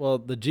 Well,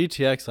 the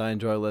GTX I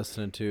enjoy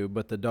listening to,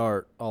 but the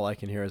Dart, all I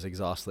can hear is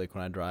exhaust leak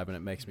when I drive, and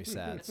it makes me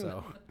sad.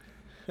 So.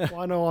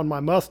 Well, I know on my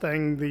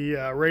Mustang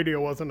the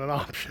radio wasn't an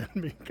option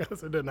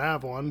because it didn't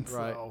have one.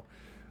 Right. So,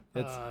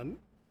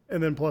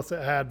 and then plus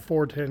it had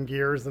 410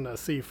 gears and a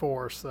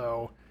C4.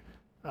 So,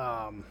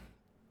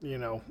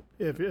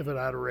 if it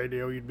had a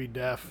radio, you'd be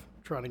deaf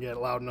trying to get it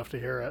loud enough to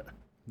hear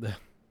it.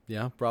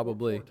 Yeah,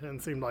 probably. 410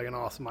 seemed like an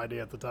awesome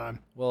idea at the time.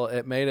 Well,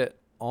 it made it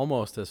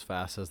almost as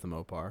fast as the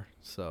Mopar,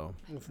 so.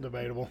 It's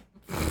debatable.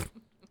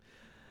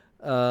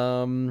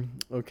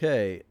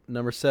 Okay,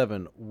 number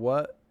 7.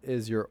 What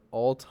is your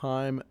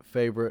all-time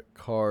favorite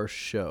car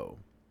show?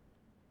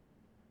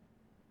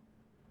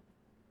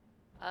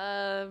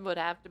 Would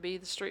have to be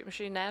the Street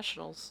Machine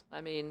Nationals.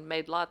 I mean,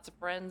 made lots of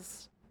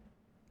friends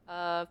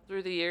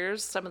through the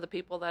years. Some of the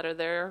people that are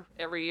there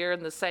every year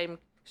in the same,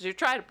 because you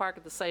try to park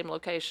at the same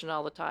location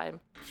all the time.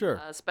 Sure.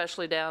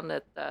 Especially down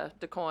at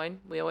DeCoin.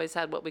 We always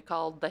had what we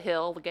called the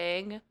Hill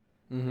Gang.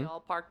 We all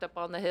parked up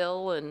on the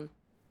hill, and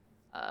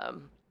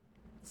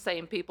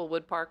same people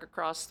would park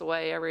across the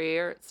way every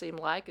year, it seemed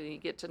like, and you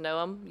get to know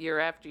them year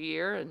after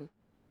year, and you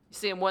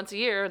see them once a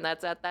year, and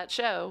that's at that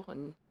show,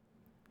 and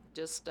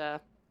just, I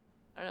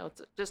don't know,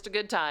 it's just a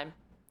good time.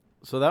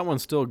 So that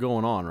one's still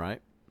going on,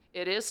 right?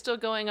 It is still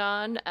going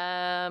on.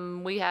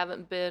 We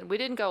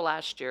didn't go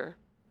last year.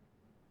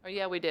 Oh,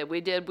 yeah, we did. We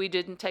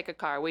didn't take a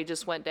car. We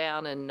just went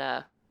down and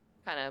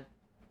kind of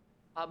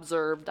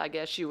observed, I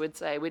guess you would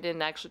say. We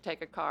didn't actually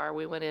take a car.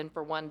 We went in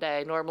for one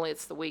day. Normally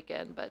it's the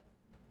weekend, but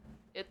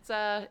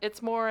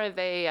it's more of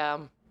a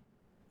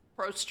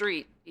pro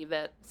street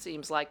event,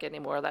 seems like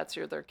anymore. That's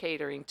who they're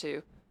catering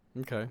to.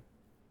 Okay.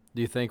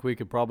 Do you think we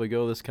could probably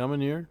go this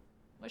coming year?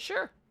 Well,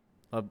 sure.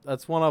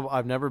 That's one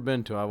I've never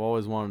been to. I've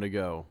always wanted to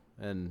go,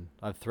 and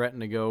I've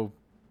threatened to go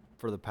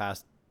for the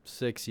past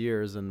 6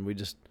 years, and we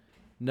just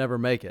never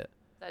make it.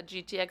 That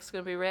GTX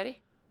going to be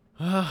ready?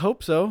 I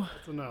hope so.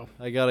 So no.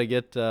 I gotta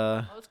get.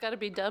 It's got to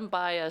be done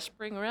by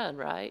spring run,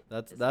 right?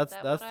 That's Isn't that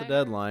the what I heard?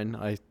 deadline.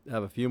 I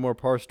have a few more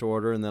parts to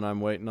order, and then I'm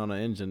waiting on an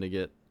engine to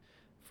get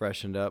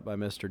freshened up by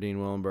Mr. Dean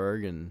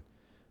Willenberg. And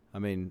I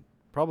mean,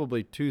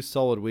 probably 2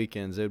 solid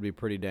weekends, it would be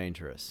pretty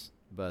dangerous.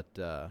 But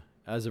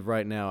as of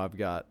right now, I've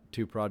got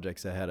 2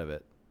 projects ahead of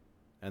it,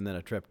 and then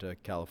a trip to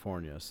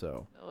California.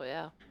 So. Oh,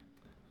 yeah.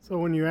 So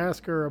when you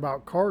ask her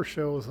about car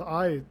shows,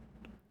 I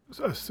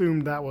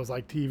assumed that was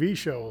like TV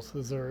shows.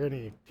 Is there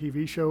any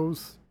TV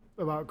shows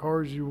about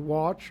cars you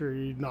watch, or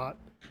you not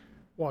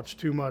watch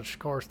too much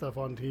car stuff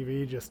on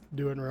TV, just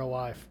do it in real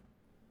life?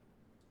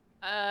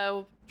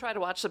 Try to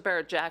watch the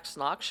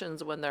Barrett-Jackson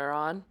auctions when they're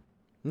on.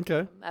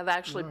 Okay. I've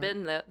actually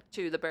been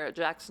to the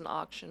Barrett-Jackson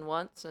auction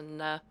once,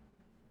 and I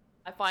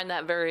find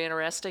that very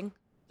interesting,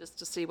 just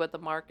to see what the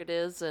market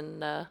is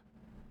and what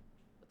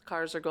the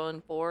cars are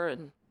going for,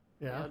 and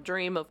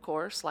dream, of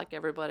course, like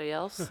everybody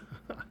else.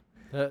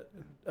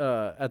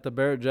 At the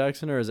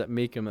Barrett-Jackson, or is it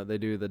Meekum that they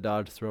do the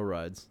Dodge thrill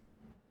rides?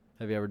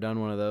 Have you ever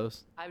done one of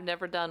those? I've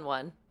never done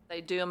one.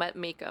 They do them at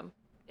Meekum.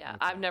 Yeah, okay.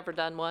 I've never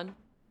done one.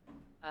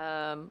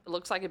 It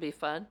looks like it'd be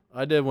fun.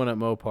 I did one at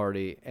Mo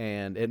Party,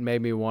 and it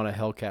made me want a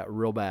Hellcat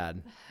real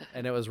bad.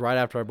 And it was right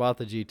after I bought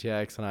the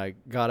GTX, and I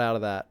got out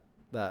of that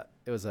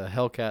it was a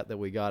Hellcat that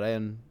we got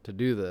in to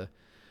do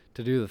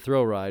the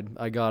thrill ride.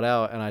 I got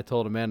out, and I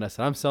told Amanda, I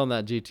said, I'm selling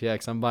that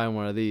GTX. I'm buying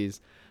one of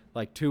these.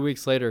 Like 2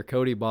 weeks later,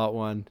 Cody bought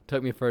one,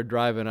 took me for a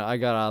drive, and I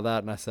got out of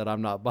that, and I said,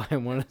 I'm not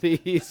buying one of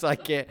these. I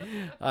can't.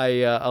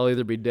 I'll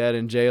either be dead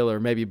in jail or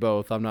maybe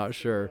both. I'm not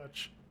sure.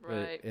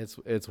 Right.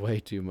 It's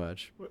way too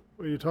much.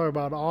 When you talk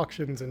about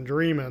auctions and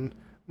dreaming,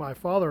 my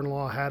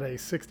father-in-law had a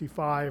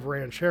 65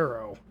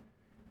 Ranchero,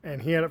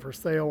 and he had it for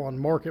sale on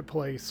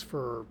Marketplace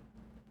for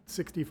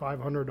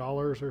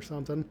 $6,500 or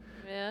something.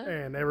 Yeah.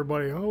 And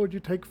everybody, would you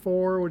take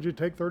 4? Would you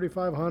take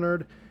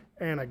 3,500?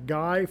 And a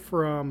guy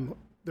from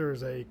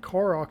there's a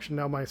car auction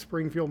down by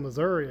Springfield,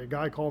 Missouri. A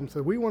guy called and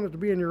said, we want it to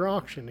be in your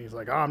auction. He's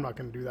like, oh, I'm not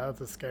going to do that.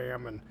 It's a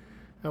scam. And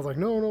I was like,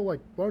 no, like,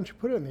 why don't you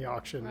put it in the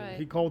auction? Right.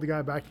 He called the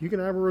guy back. You can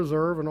have a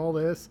reserve and all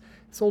this.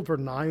 It sold for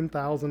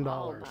 $9,000.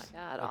 Oh my God,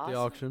 At awesome. the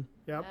auction.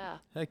 Yep. Yeah.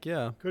 Heck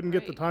yeah. Couldn't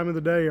get the Great. time of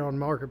the day on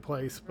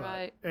Marketplace. But,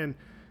 Right. And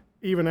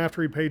even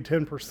after he paid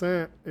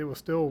 10%, it was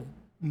still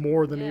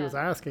more than he Yeah. was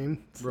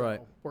asking. So Right.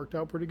 Worked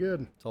out pretty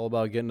good. It's all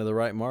about getting to the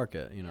right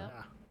market, you know. Yep.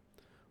 Yeah.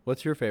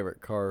 What's your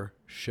favorite car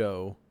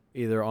show,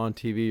 either on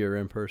TV or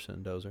in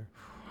person, Dozer?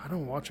 I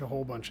don't watch a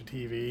whole bunch of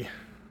TV. I'm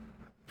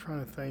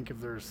trying to think if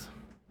there's.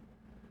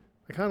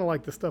 I kind of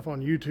like the stuff on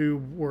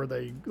YouTube where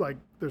they like.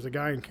 There's a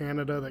guy in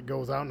Canada that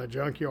goes out in a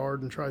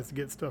junkyard and tries to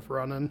get stuff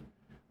running.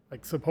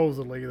 Like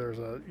supposedly,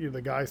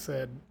 the guy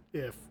said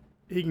if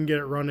he can get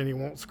it running, he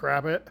won't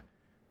scrap it.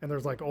 And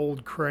there's like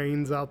old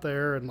cranes out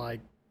there and like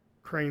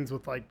cranes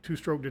with like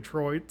two-stroke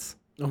Detroits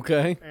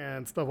Okay.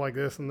 and stuff like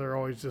this, and they're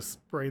always just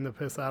spraying the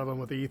piss out of them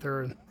with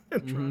ether and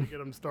trying to get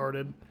them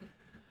started.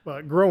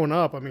 But growing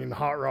up, I mean,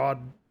 hot rod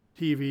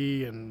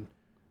TV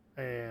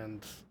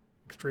and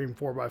Extreme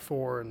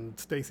 4x4 and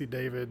Stacy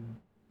David,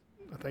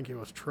 I think it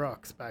was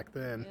trucks back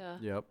then. Yeah.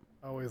 Yep.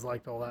 I always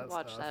liked all that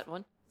Watch stuff. that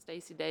one.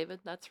 Stacy David.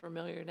 That's a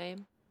familiar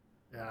name.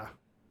 Yeah.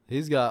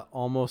 He's got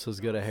almost as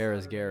good a hair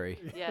as Gary.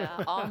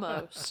 Yeah,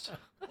 almost.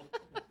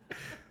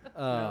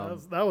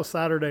 That was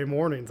Saturday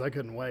mornings. I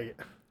couldn't wait.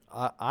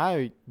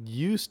 I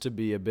used to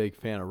be a big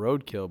fan of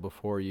Roadkill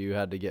before you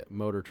had to get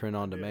Motor Trend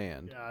on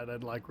demand. Yeah, I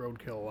did like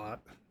Roadkill a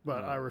lot,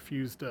 but I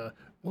refused to.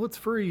 Well, it's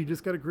free. You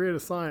just got to create a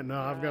sign. No,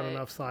 I've got Right.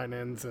 enough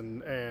sign-ins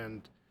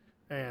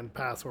and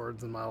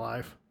passwords in my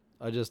life.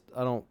 I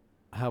don't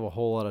have a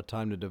whole lot of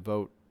time to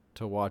devote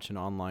to watching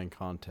online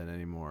content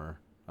anymore.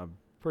 I'm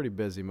pretty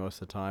busy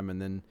most of the time,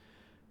 and then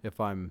if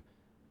I'm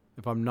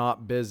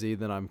not busy,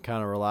 then I'm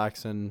kind of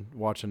relaxing,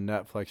 watching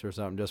Netflix or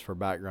something just for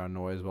background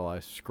noise while I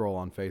scroll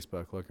on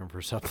Facebook looking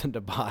for something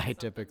to buy.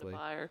 Typically,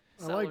 Buyer,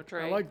 I seller like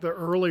trade. the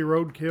early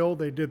Roadkill.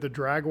 They did the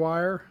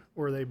Dragwire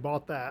where they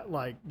bought that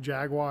like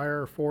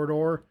Jaguar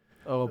 4-door.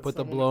 oh, That put the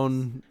someone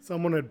blown.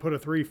 Someone had put a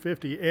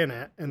 350 in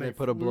it, and They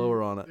put a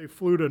blower on it. They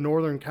flew to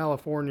Northern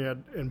California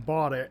and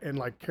bought it, and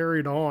like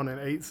carried on an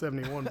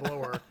 871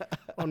 blower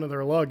onto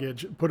their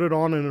luggage, put it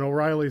on in an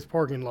O'Reilly's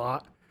parking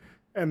lot,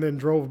 and then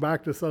drove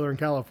back to Southern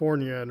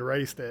California and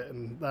raced it.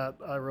 And that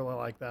I really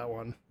like that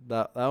one.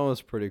 That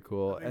was pretty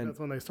cool. I think And that's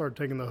when they started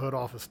taking the hood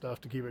off of stuff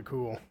to keep it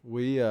cool.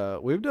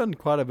 we've done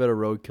quite a bit of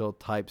Roadkill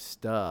type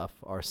stuff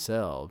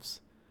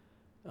ourselves.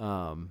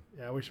 Yeah,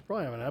 we should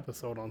probably have an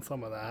episode on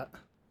some of that.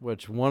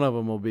 Which one of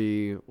them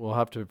we'll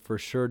have to for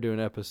sure do an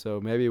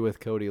episode, maybe with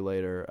Cody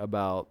later,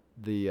 about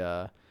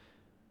the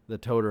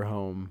toter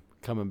home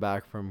coming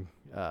back from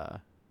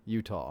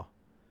Utah.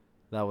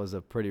 That was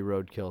a pretty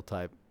roadkill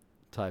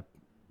type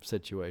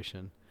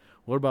situation.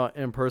 What about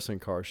in-person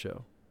car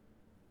show?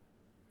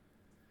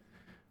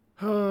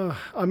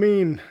 I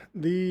mean,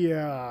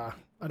 I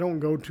don't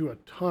go to a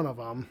ton of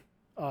them.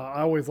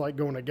 I always like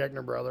going to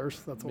Geckner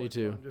Brothers. That's Me always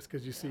too. fun, just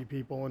because you see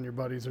people and your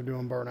buddies are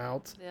doing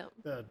burnouts. Yep.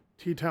 The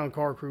T-Town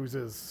Car Cruise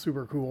is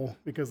super cool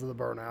because of the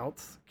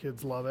burnouts.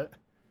 Kids love it.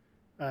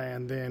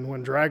 And then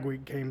when Drag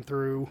Week came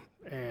through,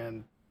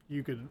 and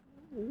you could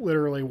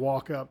literally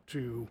walk up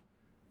to,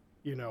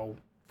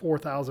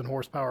 4,000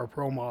 horsepower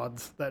Pro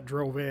Mods that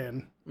drove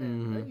in.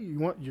 And,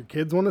 hey, your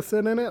kids want to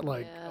sit in it?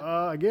 Like, Yeah.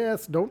 I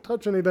guess don't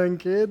touch anything,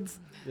 kids.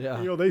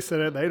 Yeah. They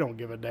said it. They don't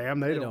give a damn.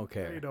 They don't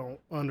care. They don't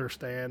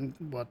understand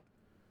what.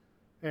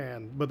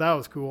 But that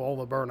was cool. All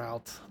the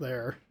burnouts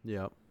there.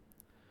 Yep.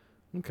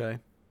 Okay.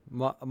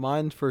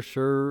 Mine for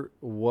sure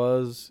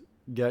was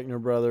Geckner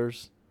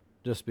Brothers,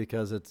 just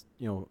because it's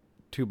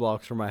 2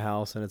 blocks from my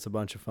house and it's a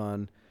bunch of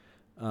fun.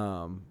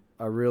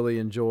 I really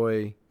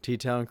enjoy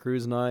T-Town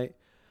Cruise Night,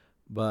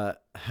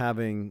 but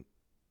having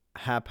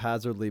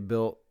haphazardly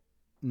built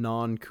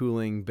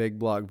non-cooling big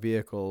block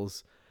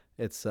vehicles,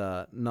 it's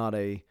not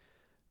a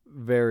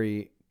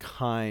very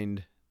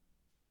kind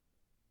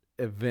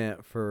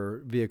event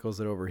for vehicles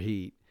that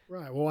overheat.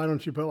 Right. Well, why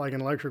don't you put like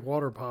an electric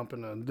water pump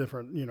and a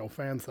different,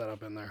 fan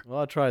setup in there? Well,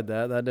 I tried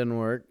that. That didn't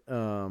work.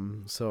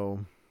 So,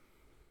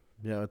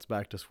 yeah, it's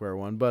back to square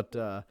one. But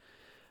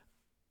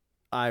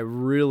I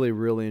really,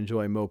 really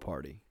enjoy Mo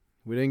Party.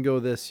 We didn't go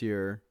this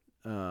year,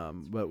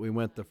 but we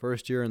went the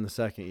first year and the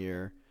second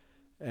year,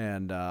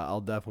 and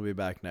I'll definitely be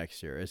back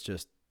next year. It's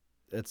just,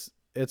 it's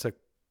a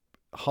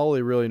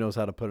Holly really knows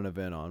how to put an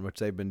event on, which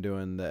they've been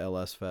doing the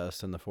LS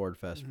Fest and the Ford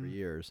Fest for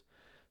years.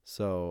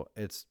 So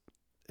it's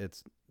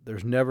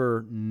there's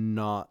never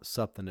not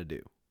something to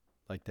do.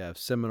 Like they have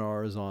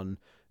seminars on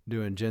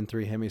doing Gen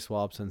 3 Hemi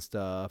swaps and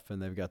stuff,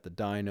 and they've got the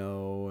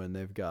dyno, and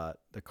they've got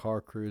the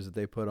car cruise that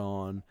they put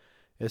on.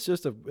 It's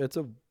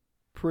a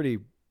pretty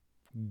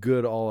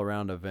good all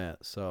around event.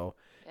 So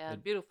Yeah,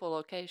 beautiful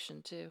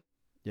location too.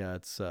 yeah,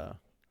 it's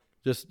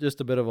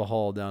just a bit of a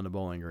haul down to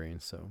Bowling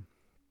Green. So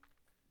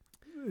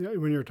Yeah,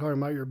 when you're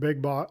talking about your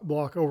big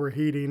block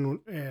overheating,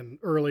 and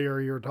earlier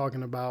you were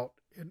talking about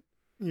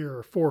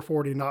your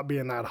 440 not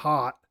being that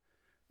hot,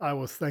 I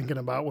was thinking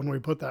about when we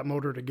put that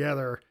motor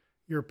together,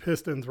 your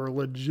pistons were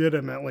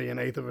legitimately an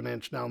eighth of an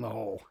inch down the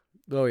hole.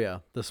 Oh yeah,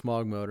 the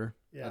smog motor.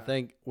 Yeah. I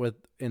think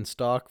in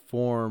stock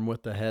form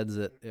with the heads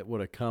that it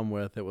would have come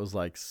with, it was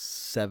like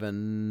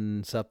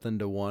 7 something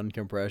to 1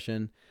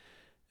 compression,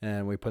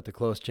 and we put the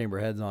closed chamber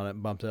heads on it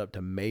and bumped it up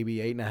to maybe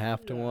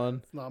 8.5 to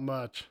 1. It's not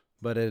much.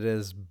 But it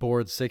is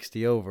bored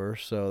 60 over,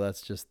 so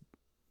that's just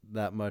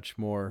that much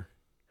more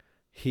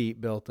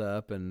heat built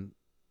up, and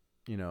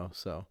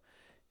so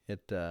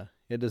it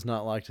does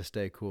not like to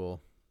stay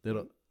cool.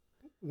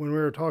 When we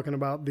were talking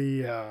about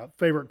the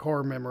favorite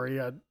car memory,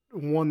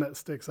 one that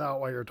sticks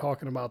out while you're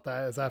talking about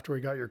that is after we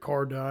got your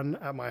car done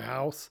at my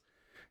house,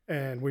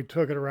 and we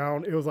took it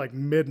around. It was like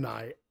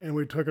midnight, and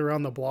we took it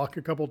around the block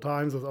a couple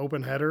times with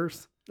open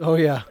headers. Oh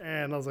yeah.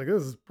 And I was like,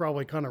 this is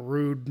probably kind of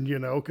rude,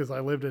 because I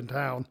lived in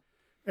town.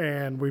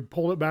 And we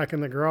pulled it back in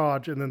the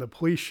garage, and then the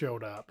police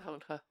showed up. Oh,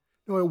 no.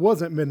 No, it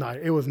wasn't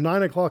midnight. It was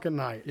 9 o'clock at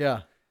night.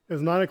 Yeah. It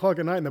was 9 o'clock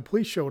at night, and the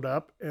police showed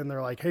up, and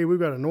they're like, hey, we've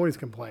got a noise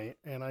complaint.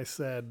 And I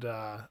said,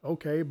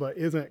 okay, but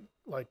isn't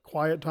like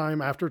quiet time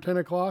after 10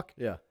 o'clock?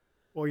 Yeah.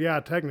 Well, yeah,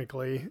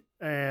 technically.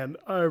 And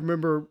I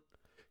remember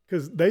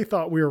because they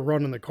thought we were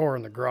running the car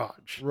in the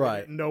garage. Right.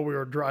 They didn't know we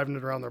were driving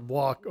it around their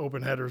block,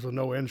 open headers with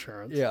no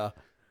insurance. Yeah.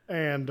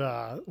 And,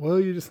 well,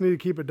 you just need to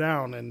keep it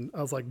down. And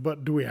I was like,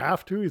 but do we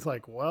have to? He's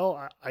like,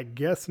 well, I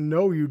guess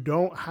no, you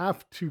don't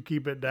have to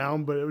keep it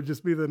down, but it would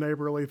just be the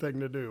neighborly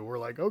thing to do. We're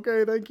like,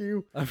 okay, thank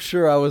you. I'm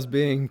sure I was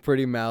being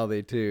pretty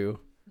mouthy too.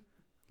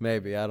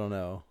 Maybe, I don't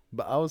know.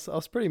 But I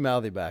was pretty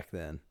mouthy back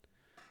then.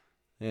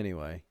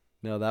 Anyway,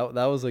 no,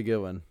 that was a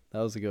good one. That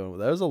was a good one.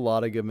 There's a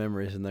lot of good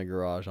memories in the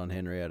garage on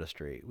Henrietta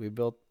Street. We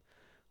built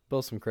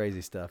some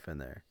crazy stuff in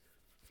there.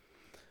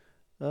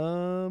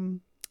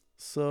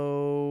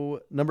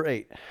 So number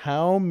 8,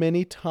 how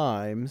many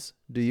times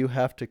do you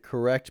have to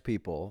correct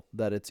people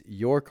that it's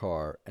your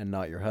car and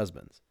not your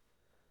husband's?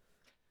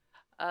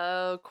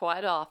 Oh,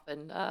 quite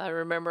often. I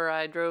remember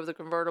I drove the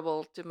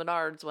convertible to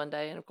Menards one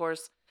day, and of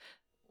course,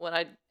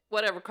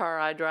 whatever car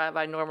I drive,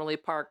 I normally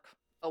park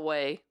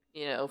away,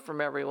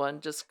 from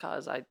everyone, just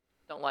cause I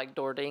don't like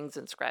door dings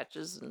and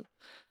scratches and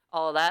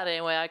all of that.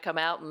 Anyway, I come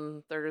out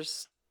and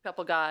there's a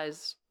couple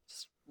guys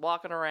just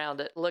walking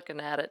around it, looking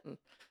at it, and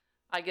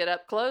I get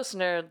up close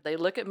and they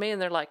look at me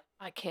and they're like,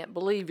 I can't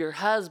believe your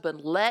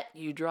husband let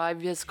you drive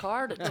his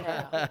car to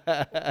town.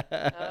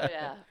 Oh,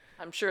 yeah.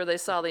 I'm sure they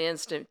saw the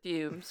instant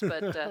fumes,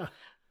 but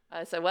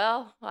I said,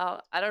 well,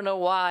 I don't know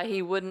why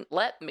he wouldn't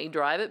let me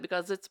drive it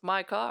because it's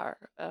my car.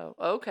 Oh,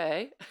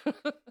 okay.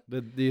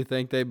 Do you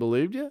think they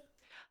believed you?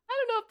 I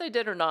don't know if they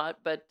did or not,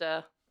 but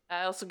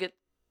I also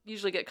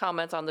usually get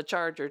comments on the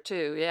Charger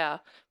too. Yeah,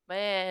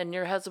 man,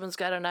 your husband's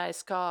got a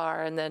nice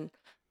car. And then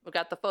we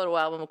got the photo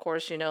album, of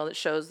course, that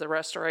shows the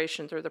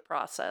restoration through the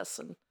process.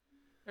 And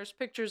there's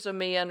pictures of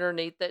me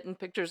underneath it and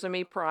pictures of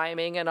me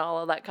priming and all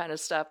of that kind of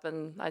stuff.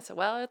 And I said,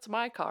 well, it's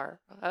my car.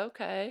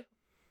 Okay.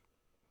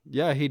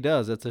 Yeah, he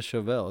does. It's a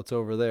Chevelle. It's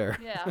over there.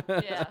 Yeah,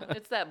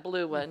 it's that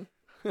blue one.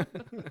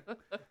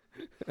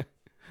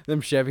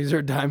 Them Chevys are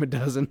a dime a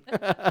dozen.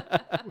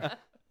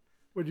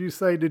 Would you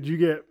say, did you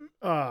get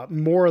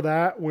more of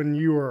that when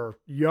you were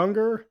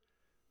younger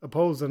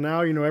opposed to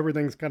now?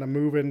 Everything's kind of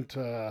moving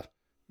to,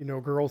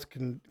 girls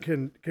can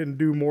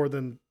do more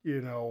than,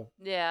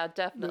 Yeah,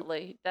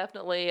 definitely.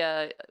 Definitely.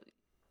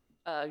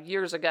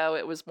 Years ago,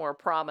 it was more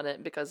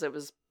prominent because it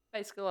was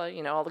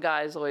basically, all the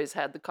guys always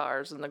had the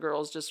cars and the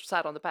girls just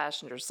sat on the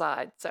passenger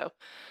side. So,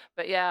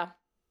 but yeah,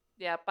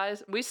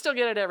 we still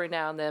get it every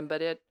now and then,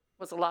 but it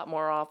was a lot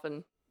more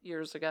often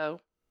years ago.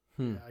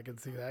 Yeah, I can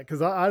see that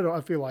because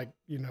I feel like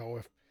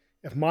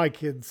if my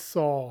kids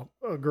saw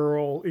a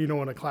girl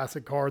in a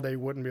classic car, they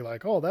wouldn't be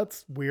like, oh,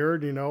 that's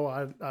weird. I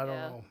don't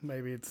know.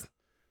 Maybe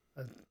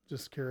I'm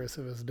just curious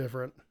if it's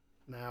different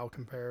now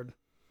compared.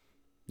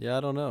 Yeah, I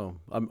don't know.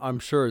 I'm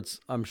sure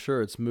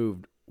it's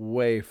moved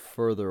way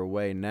further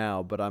away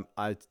now, but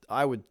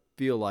I would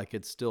feel like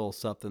it's still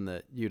something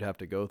that you'd have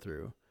to go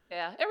through.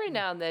 Yeah, every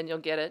now and then you'll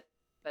get it,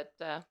 but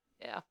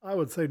yeah. I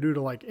would say due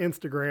to like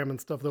Instagram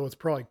and stuff, though, it's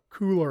probably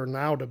cooler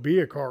now to be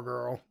a car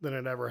girl than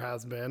it ever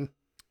has been.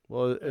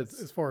 Well, it's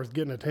as far as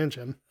getting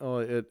attention. Oh,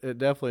 it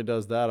definitely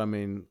does that. I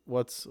mean,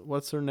 what's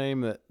her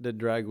name that did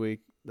Drag Week?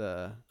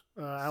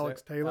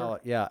 Alex Taylor.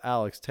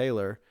 Alex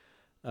Taylor.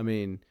 I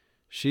mean,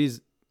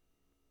 she's,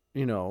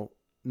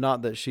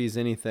 not that she's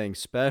anything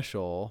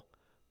special,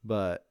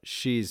 but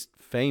she's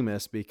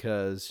famous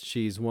because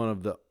she's one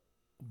of the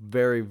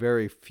very,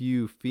 very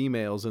few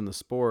females in the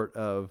sport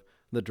of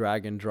the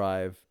drag and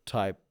drive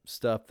type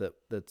stuff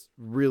that's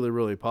really,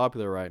 really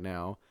popular right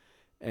now.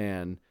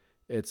 And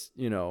it's,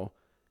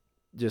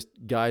 just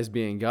guys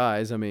being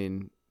guys. I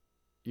mean,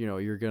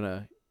 you're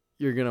gonna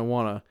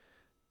want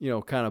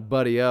to, kind of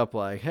buddy up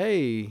like,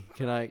 hey,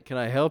 can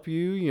I help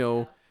you?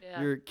 You're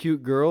a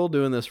cute girl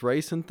doing this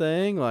racing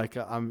thing. Like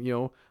I'm,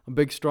 a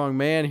big strong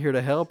man here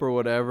to help or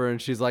whatever.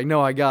 And she's like, no,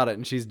 I got it.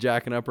 And she's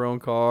jacking up her own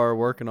car,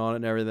 working on it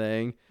and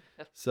everything.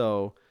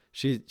 So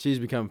she's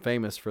become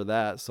famous for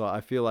that. So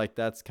I feel like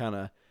that's kind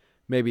of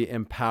maybe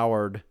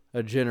empowered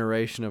a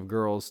generation of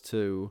girls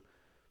to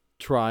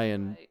try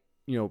and,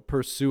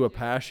 pursue a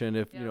passion.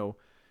 If,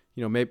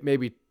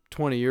 maybe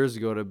 20 years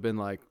ago, it'd have been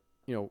like,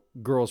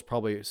 girls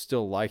probably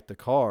still liked the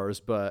cars,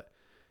 but,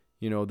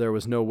 there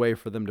was no way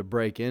for them to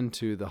break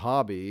into the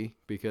hobby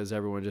because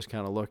everyone just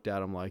kind of looked at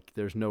them like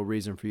there's no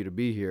reason for you to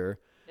be here.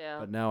 Yeah.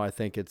 But now I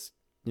think it's,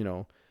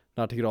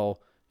 not to get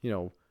all,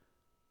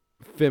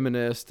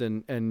 feminist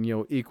and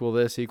equal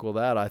this, equal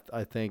that.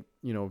 I think,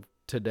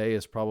 today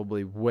is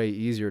probably way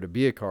easier to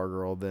be a car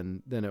girl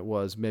than it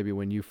was maybe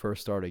when you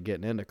first started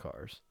getting into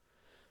cars.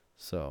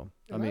 So,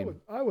 And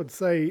I would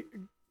say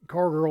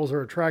car girls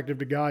are attractive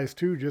to guys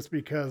too, just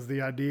because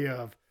the idea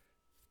of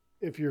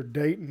if you're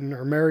dating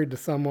or married to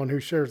someone who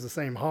shares the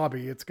same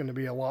hobby, it's going to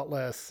be a lot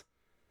less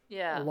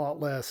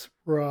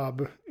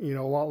rub, a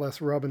lot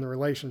less rub in the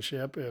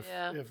relationship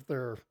if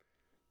they're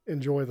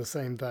enjoy the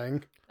same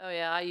thing. Oh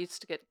yeah, I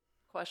used to get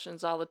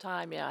questions all the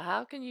time. Yeah,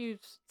 how can you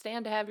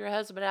stand to have your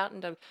husband out in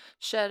the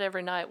shed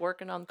every night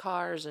working on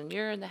cars and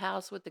you're in the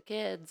house with the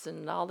kids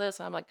and all this?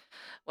 I'm like,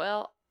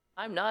 well,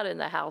 I'm not in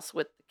the house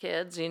with the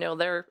kids.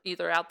 They're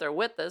either out there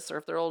with us or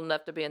if they're old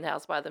enough to be in the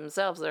house by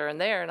themselves, they're in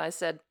there. And I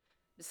said,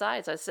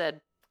 besides,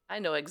 I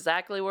know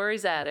exactly where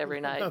he's at every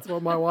night. That's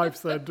what my wife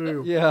said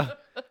too. Yeah.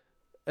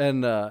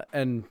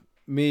 And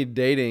me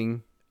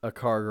dating a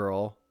car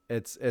girl,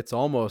 it's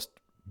almost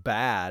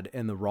bad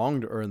in the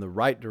wrong or in the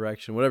right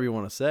direction, whatever you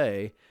want to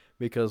say,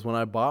 because when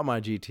I bought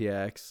my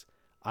GTX,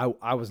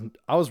 I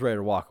was ready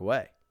to walk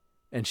away,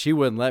 and she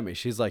wouldn't let me.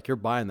 She's like, "You're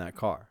buying that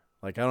car.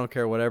 Like, I don't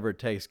care whatever it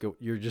takes.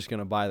 You're just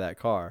gonna buy that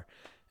car."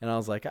 And I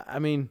was like, I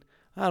mean,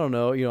 I don't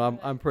know.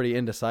 I'm pretty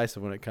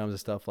indecisive when it comes to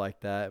stuff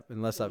like that.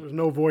 There's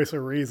no voice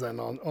of reason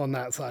on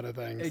that side of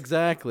things.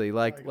 Exactly.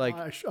 Like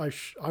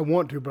I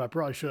want to, but I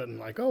probably shouldn't.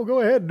 Like, oh, go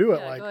ahead, do it.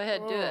 Yeah, like, go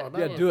ahead, do it.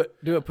 Yeah,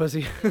 do it,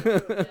 pussy.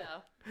 Yeah.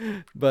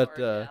 But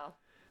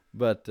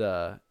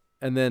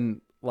and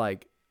then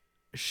like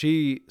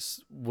she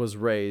was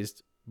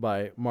raised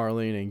by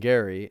Marlene and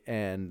Gary,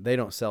 and they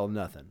don't sell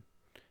nothing.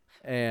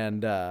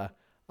 And I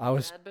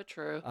was Sad but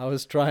true. I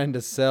was trying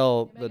to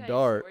sell the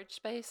Dart. Storage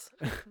space.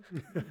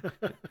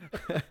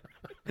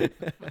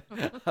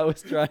 I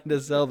was trying to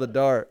sell the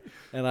Dart,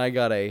 and I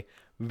got a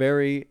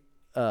very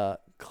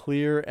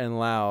clear and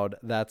loud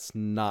 "that's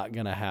not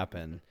gonna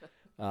happen"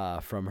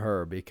 from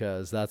her,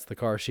 because that's the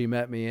car she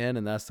met me in,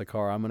 and that's the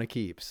car I'm gonna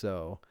keep.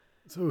 So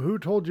who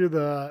told you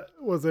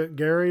was it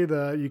Gary,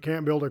 you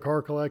can't build a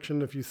car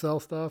collection if you sell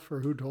stuff,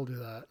 or who told you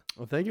that?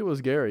 I think it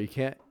was Gary.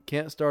 You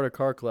can't start a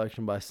car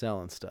collection by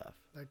selling stuff.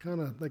 That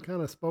kind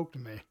of spoke to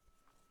me.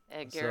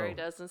 Yeah, Gary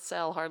doesn't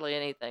sell hardly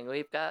anything.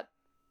 We've got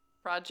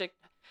project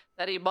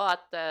that he bought.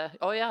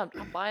 Oh yeah,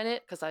 I'm buying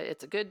it because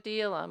it's a good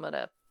deal.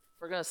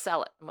 We're gonna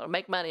sell it. I'm gonna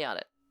make money on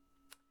it.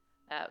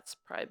 That's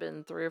probably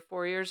been 3 or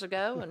 4 years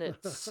ago, and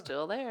it's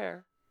still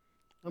there.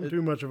 I'm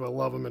too much of a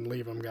love 'em and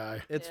leave 'em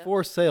guy. It's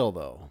for sale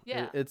though.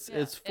 Yeah, it's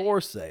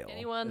for sale.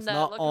 Anyone it's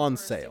not looking on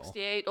for a sale.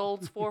 68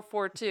 Olds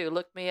 442,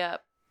 look me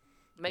up.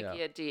 Make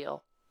you a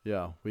deal.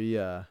 Yeah,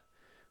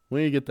 we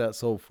need to get that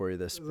sold for you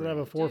this spring. Does it have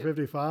a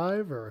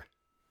 455 or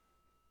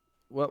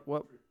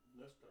what?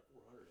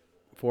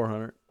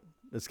 400.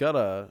 It's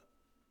got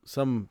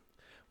some.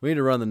 We need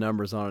to run the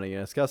numbers on it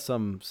again. It's got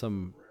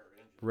some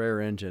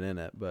rare engine in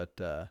it,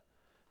 but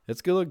it's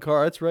a good looking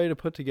car. It's ready to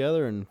put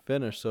together and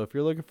finish. So if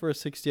you're looking for a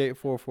 68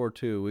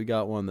 442, we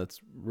got one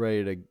that's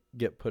ready to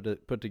get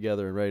put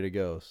together and ready to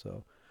go.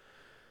 So,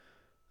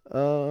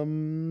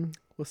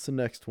 what's the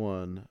next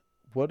one?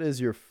 What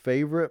is your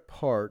favorite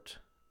part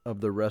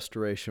of the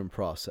restoration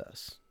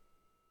process?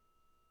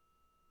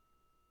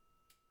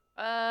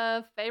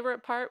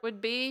 Favorite part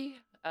would be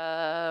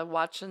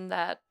watching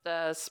that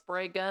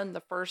spray gun,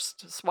 the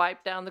first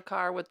swipe down the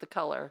car with the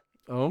color.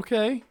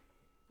 Okay.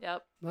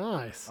 Yep.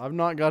 nice? I've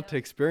not got to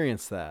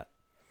experience that.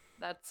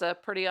 That's a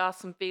pretty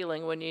awesome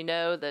feeling when you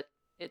know that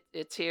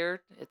it's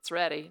here, it's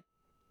ready.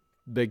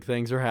 Big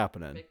things are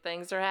happening. Big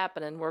things are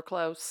happening. We're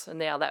close. And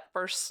now that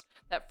first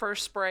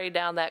spray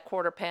down that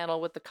quarter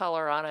panel with the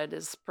color on it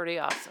is pretty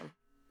awesome.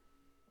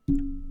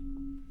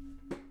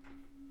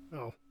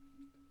 Oh,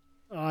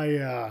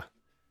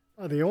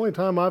 the only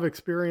time I've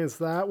experienced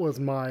that was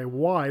my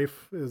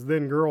wife, his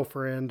then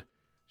girlfriend.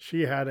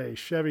 She had a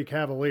Chevy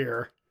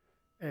Cavalier,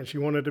 and she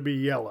wanted to be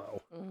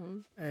yellow.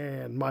 Mm-hmm.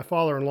 And my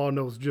father-in-law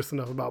knows just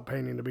enough about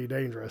painting to be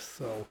dangerous,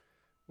 so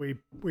we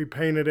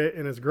painted it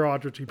in his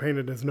garage, which he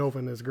painted his Nova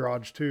in his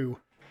garage too.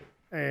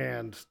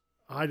 And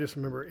I just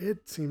remember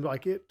it seemed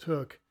like it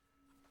took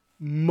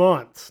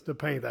months to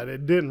paint that.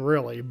 It didn't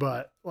really,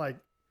 but like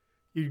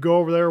you'd go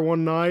over there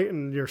one night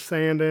and you're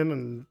sanding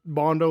and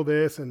Bondo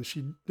this, and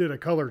she did a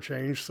color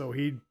change. So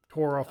he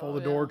tore off all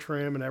the door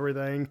trim and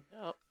everything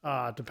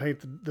to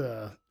paint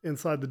the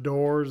inside the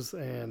doors.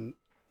 And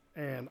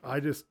I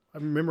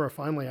remember I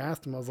finally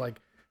asked him, I was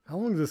like, how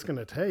long is this going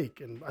to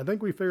take? And I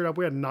think we figured out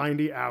we had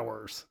 90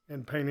 hours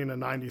in painting a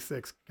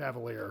 96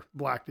 Cavalier,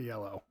 black to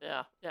yellow.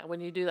 Yeah.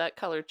 When you do that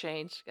color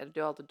change, you got to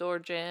do all the door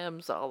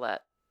jams, all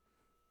that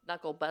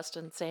knuckle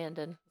busting,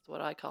 sanding. That's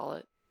what I call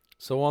it.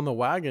 So on the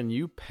wagon,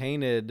 you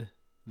painted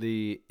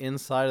the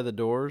inside of the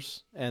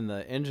doors and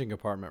the engine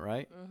compartment,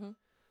 right? Mm-hmm.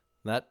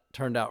 That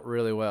turned out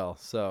really well.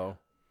 So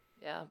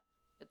Yeah.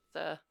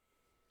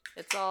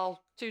 It's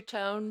all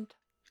two-toned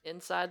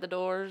inside the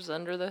doors,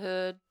 under the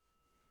hood.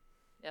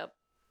 Yep.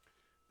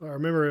 I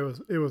remember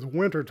it was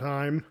winter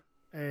time,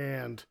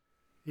 and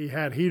he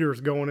had heaters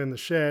going in the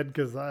shed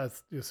because I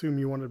assume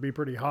you wanted to be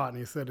pretty hot. And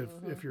he said,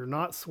 if you're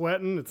not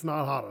sweating, it's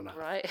not hot enough.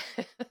 Right.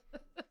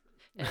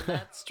 And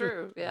that's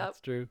true. Yep.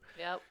 that's true.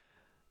 Yep.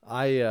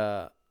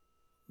 I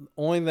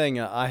only thing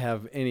I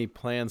have any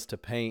plans to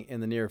paint in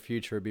the near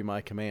future would be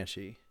my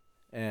Comanche,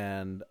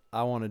 and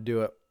I want to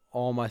do it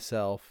all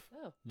myself.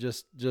 Oh.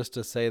 Just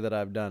to say that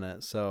I've done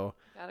it. So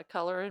Got a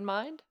color in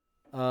mind?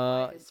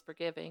 uh, White is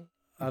forgiving.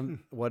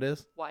 what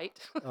is? White.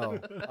 Oh,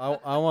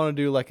 I want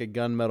to do like a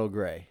gunmetal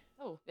gray.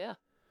 Oh, yeah.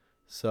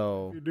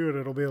 So If you do it,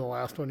 it'll be the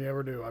last one you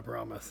ever do, I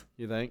promise.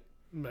 you think?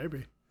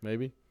 Maybe.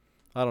 Maybe.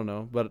 I don't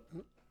know, but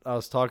I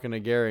was talking to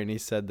Gary, and he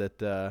said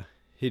that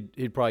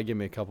he'd probably give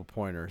me a couple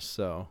pointers.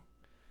 So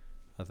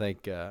I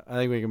think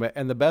we can.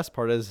 And the best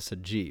part is it's a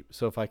Jeep,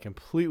 so if I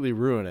completely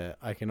ruin it,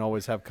 I can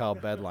always have Kyle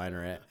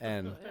bedliner it,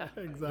 and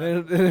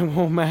Exactly. then it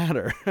won't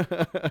matter.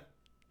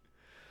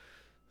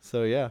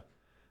 So yeah,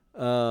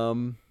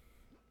 I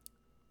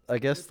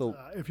guess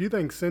If you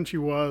think Cincy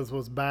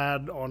was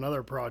bad on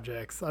other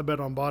projects, I bet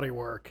on body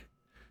work,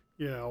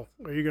 are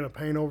you going to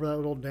paint over that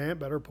little dent?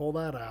 Better pull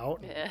that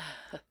out. Yeah.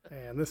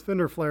 And this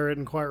fender flare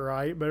isn't quite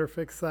right. Better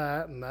fix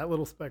that. And that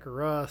little speck of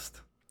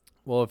rust.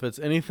 well, if it's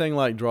anything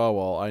like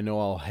drywall, I know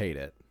I'll hate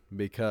it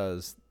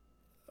because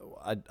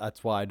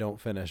that's why I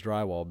don't finish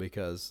drywall,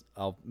 because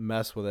I'll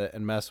mess with it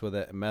and mess with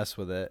it and mess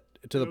with it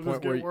to the It'll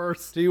point just get where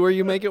worse. see where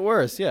you make it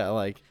worse. Yeah,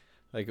 like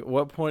at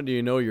what point do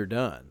you know you're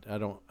done? I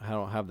don't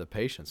have the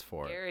patience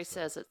for it. Gary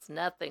says it's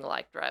nothing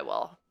like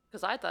drywall.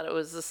 Because I thought it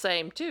was the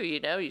same too,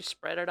 you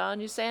spread it on,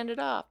 you sand it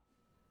off.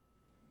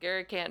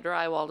 Gary can't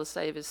drywall to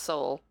save his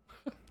soul.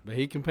 But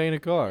he can paint a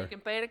car. He can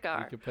paint a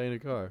car. He can paint a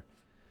car.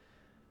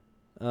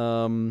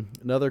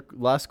 Another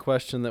last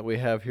question that we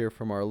have here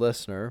from our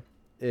listener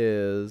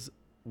is,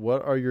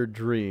 what are your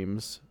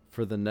dreams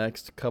for the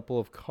next couple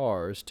of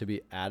cars to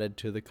be added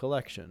to the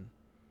collection?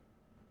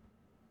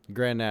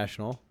 Grand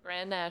National.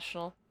 Grand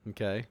National.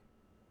 Okay.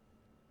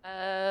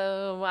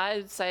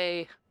 I'd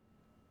say,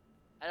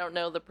 I don't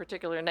know the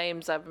particular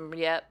names of them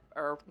yet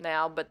or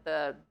now, but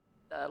the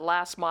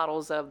last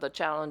models of the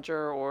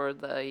Challenger or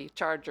the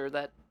Charger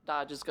that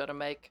Dodge is going to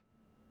make.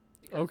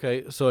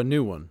 Okay, so a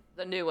new one.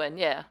 The new one,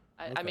 yeah.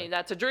 I Okay. mean,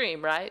 that's a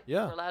dream, right?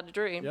 Yeah. We're allowed to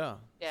dream. Yeah.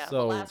 Yeah,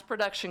 So the last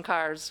production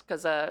cars,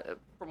 because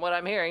from what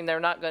I'm hearing, they're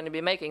not going to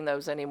be making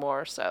those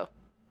anymore. So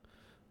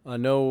I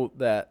know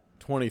that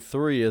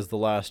 23 is the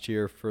last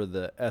year for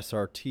the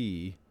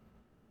SRT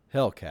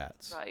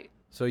Hellcats. right,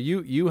 So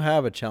you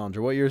have a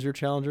Challenger. What year is your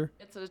Challenger?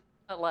 it's a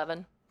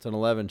 11. It's an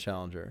 11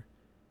 Challenger,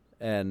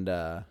 and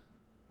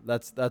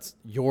that's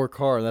your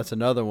car. And that's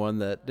another one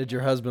that did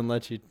your husband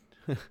let you?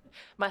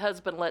 My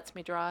husband lets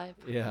me drive.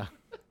 Yeah.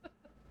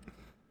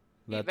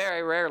 He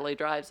very rarely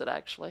drives it,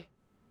 actually.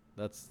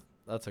 That's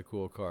a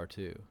cool car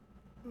too.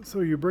 So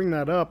you bring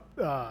that up.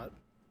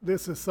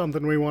 This is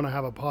something we want to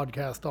have a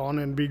podcast on,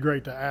 and it'd be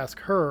great to ask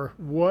her.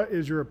 What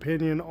is your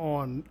opinion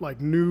on like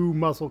new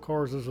muscle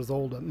cars versus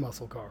old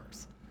muscle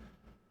cars?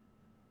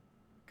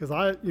 Because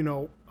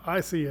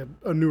I see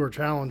a newer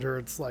Challenger,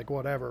 it's like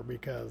whatever,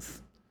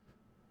 because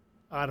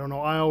I don't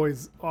know. I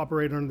always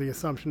operate under the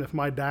assumption if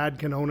my dad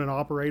can own and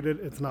operate it,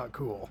 it's not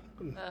cool.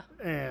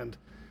 And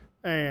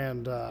He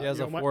has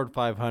a Ford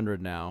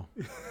 500 now.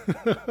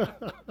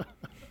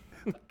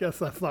 guess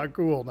that's not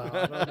cool now.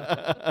 I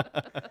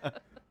don't know.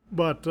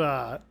 But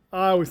I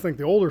always think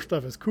the older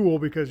stuff is cool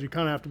because you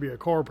kind of have to be a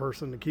car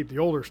person to keep the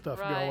older stuff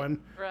going.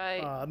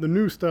 Right. The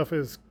new stuff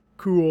is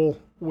cool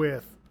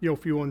with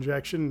fuel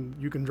injection.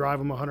 You can drive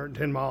them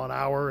 110 mile an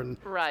hour and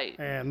Right.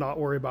 and not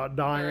worry about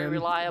dying. Very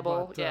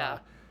reliable.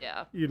 But,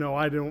 Yeah.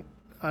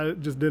 I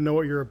just didn't know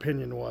what your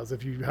opinion was.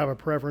 If you have a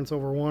preference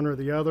over one or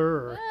the other,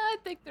 or I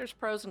think there's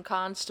pros and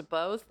cons to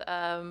both.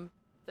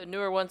 The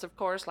newer ones, of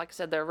course, like I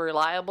said, they're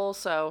reliable.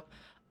 So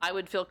I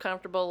would feel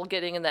comfortable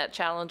getting in that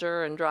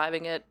Challenger and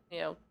driving it,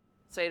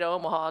 say to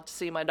Omaha to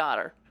see my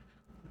daughter.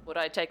 Would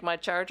I take my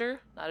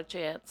Charger? Not a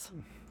chance.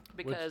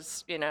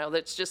 Because,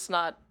 that's just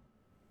not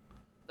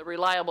the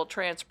reliable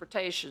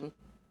transportation.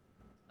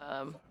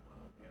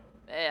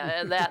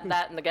 Yeah, and that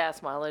and the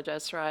gas mileage,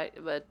 that's right.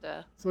 But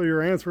so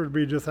your answer would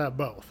be just have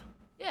both.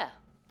 yeah,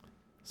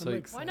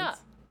 So why not?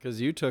 because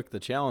you took the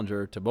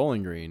Challenger to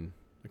Bowling Green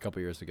a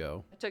couple years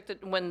ago. I took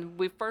when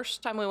we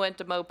first time we went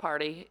to Mo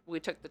Party, we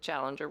took the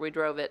Challenger. We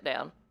drove it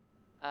down.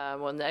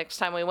 When the next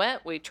time we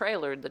went, we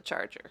trailered the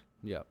Charger.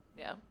 Yep.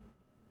 Yeah.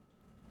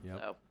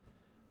 Yep.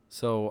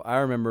 So I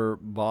remember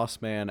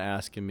Boss Man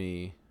asking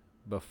me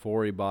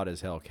before he bought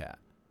his Hellcat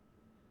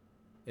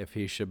if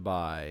he should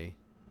buy,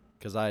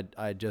 because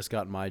I just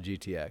gotten my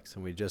GTX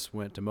and we just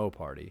went to Mo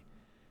Party,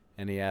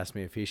 and he asked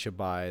me if he should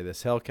buy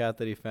this Hellcat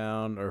that he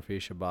found or if he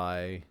should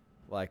buy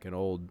like an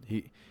old,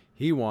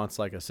 he wants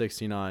like a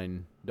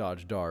 69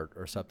 Dodge Dart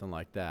or something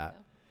like that.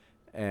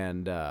 Yeah.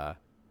 And I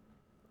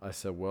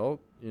said, well,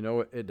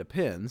 it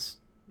depends.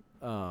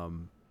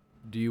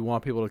 do you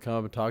want people to come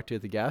up and talk to you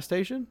at the gas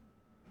station?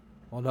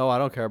 Well, no, I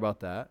don't care about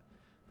that.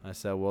 I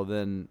said, well,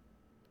 then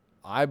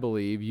I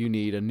believe you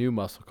need a new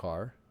muscle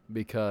car,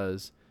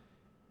 because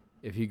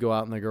if you go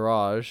out in the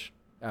garage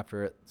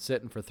after it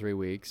sitting for 3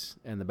 weeks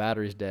and the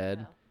battery's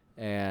dead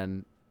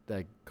and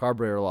the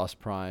carburetor lost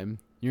prime,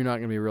 you're not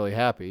going to be really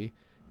happy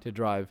to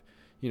drive.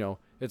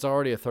 It's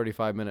already a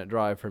 35-minute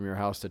drive from your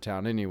house to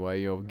town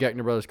anyway, getting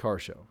your brother's car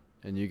show.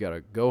 And you got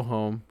to go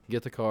home,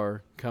 get the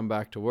car, come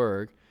back to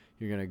work.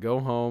 You're going to go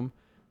home,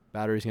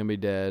 battery's going to be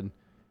dead,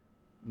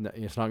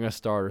 it's not going to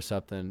start or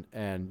something,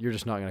 and you're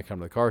just not going to come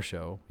to the car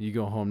show. You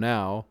go home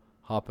now,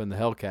 hop in the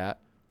Hellcat,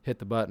 hit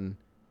the button,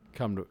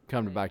 come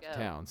back to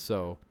town.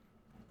 So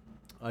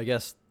I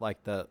guess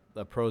like the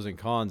pros and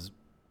cons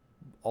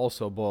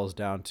also boils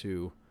down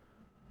to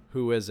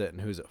who is it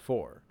and who's it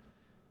for,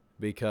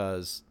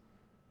 because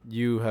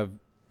you have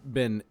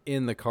been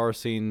in the car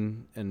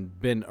scene and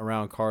been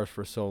around cars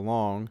for so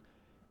long,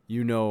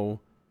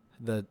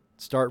 the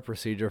start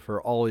procedure for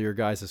all of your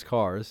guys'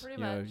 cars.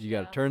 Pretty much, you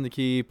got to turn the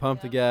key,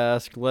 pump the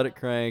gas, let it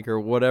crank, or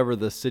whatever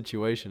the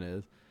situation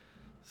is.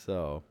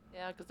 So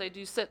yeah, because they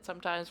do sit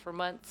sometimes for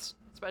months,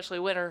 especially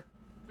winter.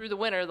 Through the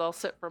winter, they'll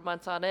sit for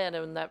months on end,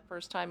 and that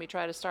first time you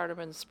try to start them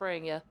in the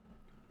spring,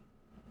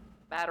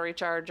 battery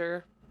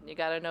charger, you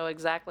got to know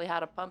exactly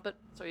how to pump it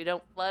so you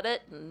don't flood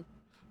it. And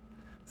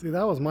See,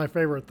 that was my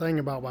favorite thing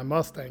about my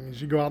Mustang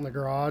is you go out in the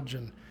garage,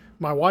 and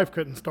my wife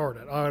couldn't start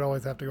it. I would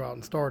always have to go out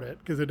and start it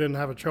because it didn't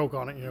have a choke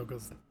on it,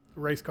 because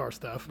race car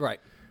stuff. right.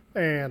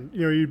 And,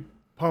 you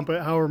pump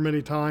it however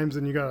many times,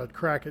 and you got to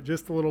crack it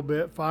just a little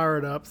bit, fire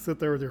it up, sit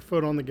there with your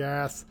foot on the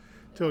gas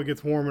till it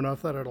gets warm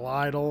enough that it'll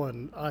idle.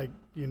 And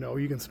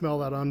you can smell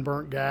that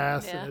unburnt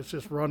gas, and it's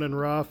just running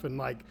rough. And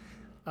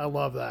I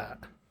love that.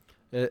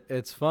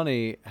 It's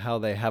funny how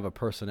they have a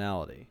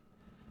personality,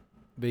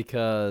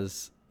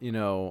 because,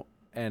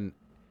 and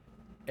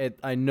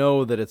I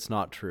know that it's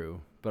not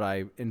true, but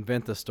I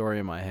invent the story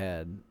in my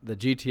head. The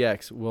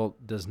GTX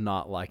does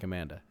not like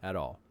Amanda at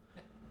all.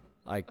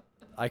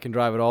 I can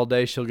drive it all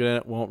day. She'll get in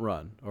it, won't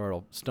run, or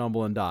it'll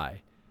stumble and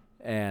die.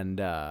 And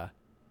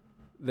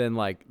then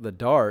the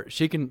Dart,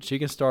 she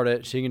can start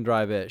it, she can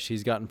drive it.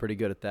 She's gotten pretty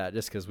good at that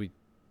just because we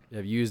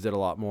have used it a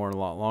lot more and a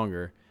lot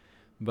longer.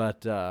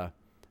 But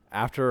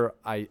after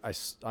I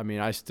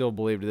still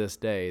believe to this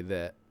day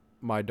that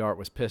my Dart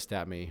was pissed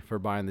at me for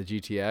buying the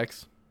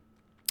GTX,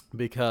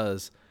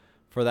 because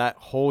for that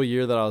whole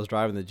year that I was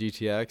driving the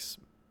GTX,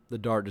 the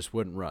Dart just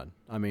wouldn't run.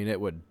 I mean, it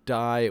would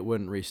die, it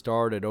wouldn't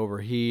restart, it'd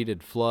overheat,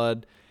 it'd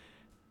flood.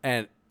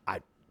 And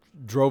I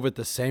drove it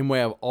the same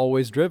way I've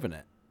always driven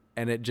it.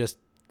 And it just,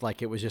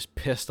 it was just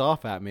pissed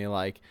off at me,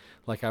 like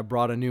I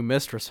brought a new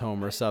mistress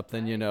home or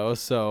something,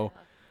 So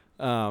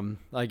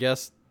I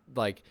guess,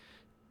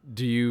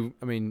 you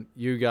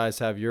guys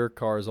have your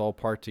cars all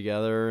parked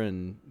together,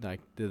 and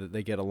do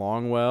they get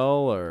along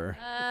well, or?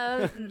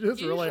 You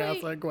just really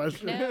asked that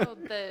question. No,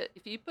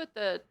 if you put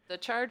the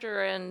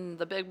Charger and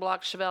the big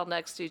block Chevelle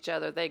next to each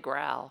other, they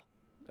growl.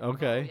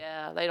 Okay. Oh,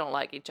 yeah, they don't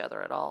like each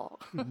other at all.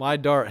 My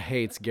Dart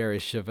hates Gary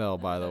Chevelle,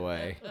 by the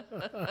way.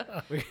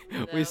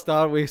 We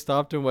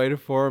stopped and waited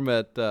for him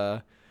at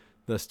the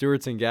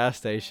Stewartson gas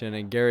station,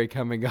 and Gary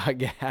come and got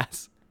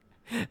gas.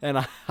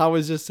 And I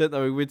was just sitting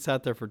there. We'd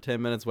sat there for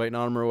 10 minutes waiting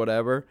on him or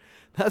whatever.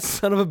 That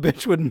son of a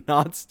bitch would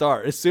not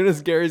start. As soon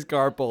as Gary's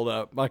car pulled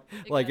up,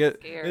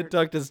 it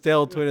tucked its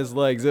tail between his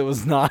legs. It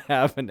was not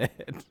having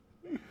it.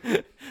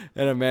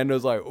 And Amanda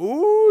was like,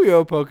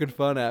 ooh, poking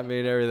fun at me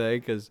and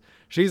everything, because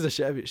she's a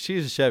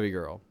Chevy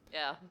girl.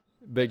 Yeah.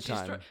 Big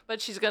time.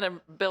 But she's going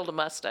to build a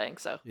Mustang,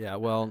 so. Yeah,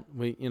 well,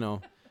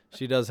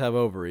 she does have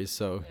ovaries,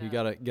 so you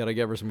gotta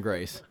give her some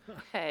grace.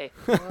 Hey.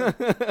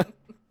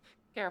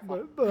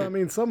 Careful.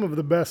 But some of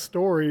the best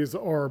stories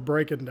are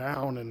breaking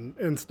down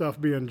and stuff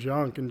being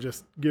junk and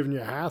just giving you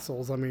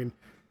hassles.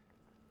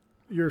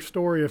 Your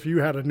story, if you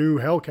had a new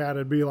Hellcat,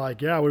 it'd be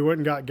like, yeah, we went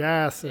and got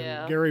gas,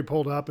 and Gary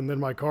pulled up, and then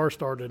my car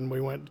started, and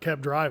we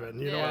kept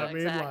driving. You know what I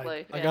mean?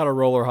 Exactly. I got a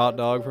roller hot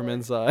dog from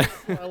inside.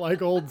 I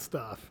like old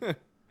stuff.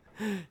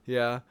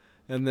 Yeah,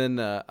 and then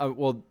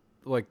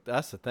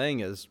that's the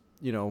thing is,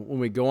 when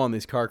we go on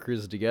these car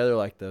cruises together,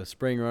 like the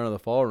spring run or the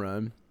fall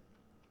run,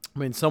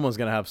 someone's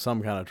going to have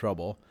some kind of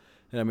trouble.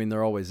 And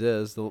there always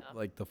is.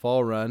 Like the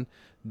fall run,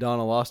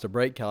 Donna lost a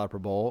brake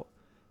caliper bolt,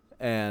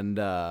 and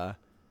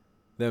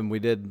then we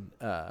did,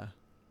 and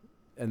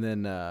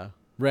then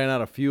ran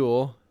out of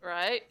fuel.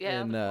 Right,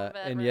 yeah.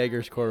 In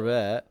Jaeger's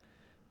Corvette.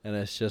 And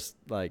it's just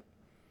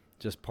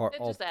part. It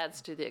just adds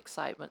to the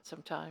excitement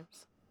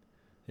sometimes.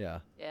 Yeah.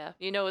 Yeah.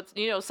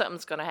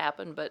 Something's going to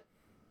happen, but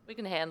we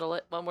can handle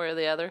it one way or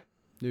the other.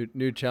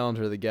 New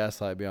Challenger, the gas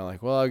light being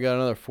like, well, I've got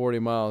another 40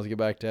 miles to get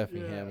back to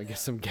Effingham and get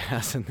some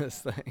gas in this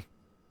thing.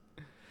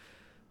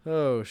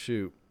 Oh,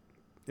 shoot.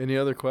 Any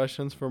other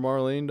questions for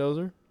Marlene,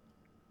 Dozer?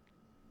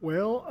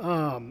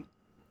 Well,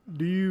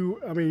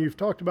 you've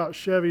talked about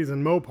Chevys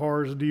and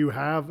Mopars. Do you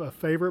have a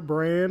favorite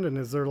brand? And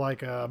is there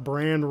a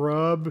brand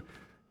rub,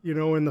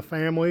 in the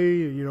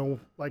family,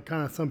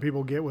 kind of some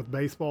people get with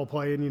baseball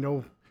playing,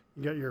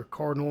 You got your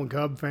Cardinal and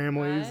Cub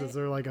families. Right. Is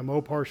there like a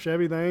Mopar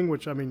Chevy thing?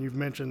 Which, I mean, you've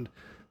mentioned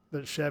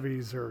that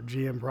Chevys or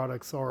GM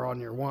products are on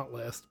your want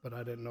list, but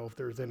I didn't know if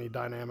there's any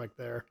dynamic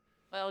there.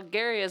 Well,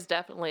 Gary is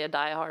definitely a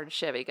diehard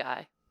Chevy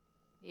guy.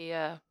 He,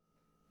 I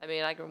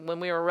mean, when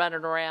we were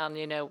running around,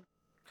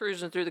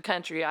 cruising through the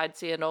country, I'd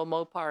see an old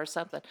Mopar or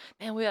something.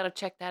 Man, we ought to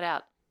check that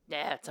out.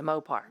 Yeah, it's a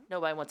Mopar.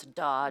 Nobody wants a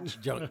Dodge.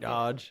 Junk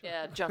Dodge.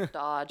 Yeah, junk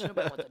Dodge.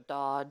 Nobody wants a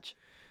Dodge.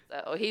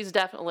 So he's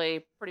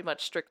definitely pretty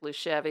much strictly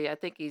Chevy. I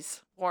think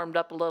he's warmed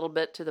up a little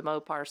bit to the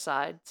Mopar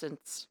side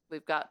since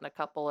we've gotten a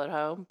couple at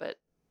home, but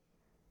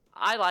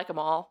I like them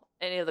all.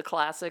 Any of the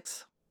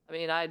classics. I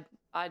mean, I'd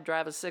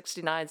drive a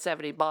 69,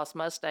 70 Boss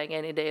Mustang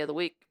any day of the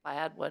week if I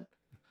had one.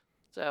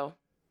 So,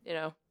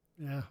 Yeah,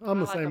 I'm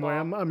the like same them way.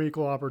 all. I'm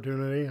equal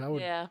opportunity. I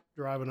would yeah.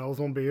 drive an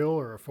Oldsmobile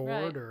or a Ford,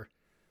 Right. or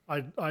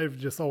I've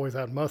just always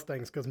had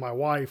Mustangs because my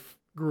wife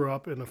grew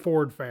up in a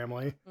Ford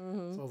family.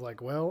 Mm-hmm. So I was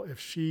like, well, if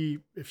she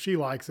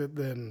likes it,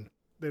 then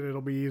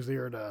it'll be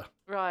easier to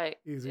Right.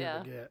 to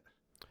get.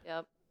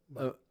 Yep.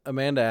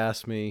 Amanda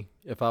asked me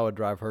if I would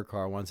drive her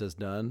car once it's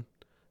done.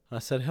 I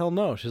said, hell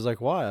no. She's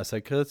like, why? I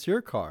said, because it's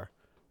your car.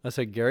 I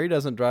said, Gary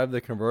doesn't drive the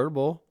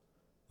convertible.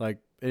 Like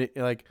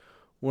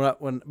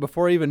when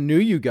before I even knew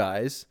you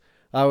guys,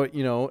 I would,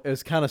 it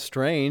was kind of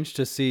strange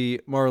to see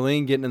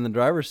Marlene getting in the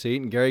driver's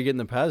seat and Gary getting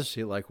in the passenger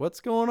seat. Like, what's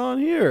going on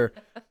here?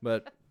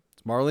 But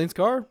it's Marlene's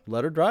car.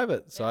 Let her drive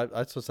it. So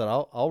I said,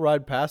 I'll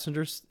ride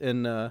passengers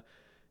in the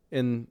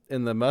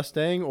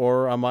Mustang,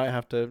 or I might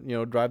have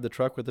to, drive the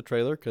truck with the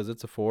trailer because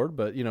it's a Ford.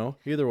 But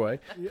either way.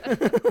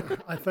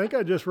 I think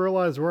I just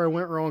realized where I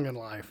went wrong in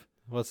life.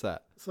 What's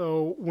that?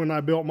 So when I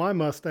built my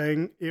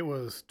Mustang, it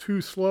was too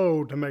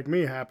slow to make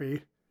me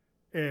happy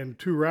and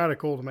too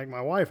radical to make my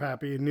wife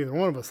happy, and neither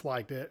one of us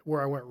liked it. Where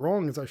I went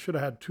wrong is I should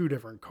have had two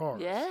different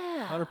cars.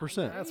 Yeah.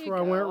 100%. That's There you where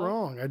I went go.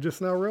 wrong. I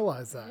just now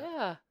realized that.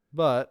 Yeah.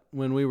 But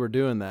when we were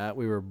doing that,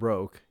 we were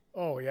broke.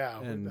 Oh,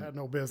 yeah. And- We had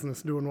no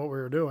business doing what we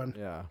were doing.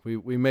 Yeah,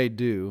 we made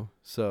do.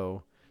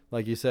 So,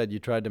 like you said, you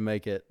tried to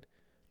make it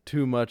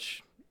too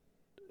much,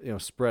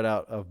 spread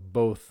out of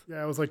both.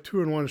 Yeah, it was like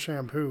 2-in-1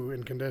 shampoo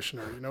and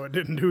conditioner. It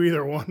didn't do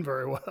either one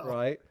very well.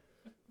 Right.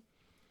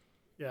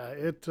 Yeah,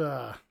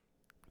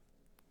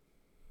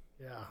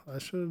 I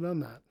should have done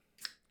that.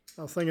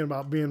 I was thinking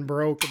about being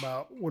broke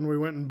about when we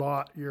went and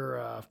bought your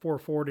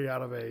 440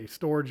 out of a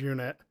storage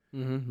unit.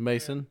 Mm-hmm.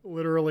 Mason.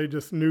 Literally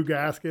just new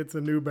gaskets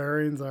and new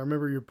bearings. I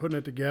remember you putting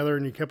it together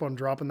and you kept on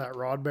dropping that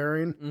rod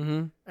bearing.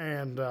 Mm-hmm.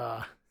 And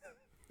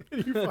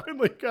you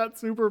finally got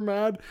super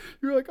mad.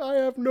 You're like, I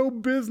have no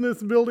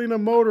business building a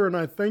motor. And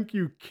I think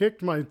you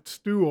kicked my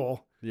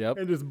stool Yep.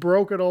 and just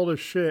broke it all to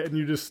shit. And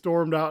you just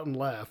stormed out and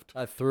left.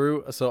 I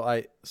threw. So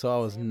I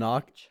was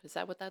knocked. Is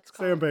that what that's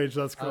called? Sandpage,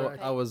 that's I,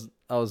 correct. I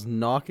was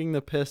knocking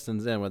the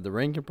pistons in with the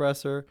ring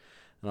compressor,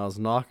 and I was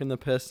knocking the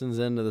pistons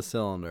into the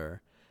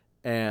cylinder,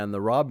 and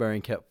the rod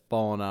bearing kept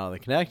falling out of the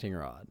connecting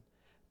rod,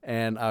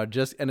 and I would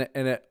just and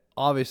it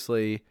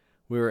obviously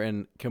we were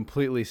in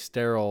completely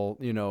sterile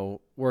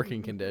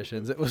working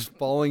conditions. It was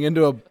falling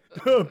into a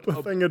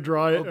A thing of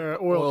dry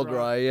oil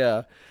dry,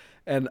 yeah.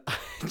 And I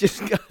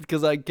just got,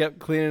 because I kept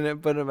cleaning it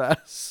and putting it back,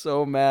 I was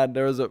so mad.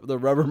 There was the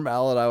rubber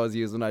mallet I was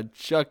using. I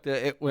chucked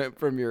it. It went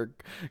from your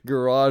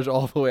garage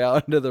all the way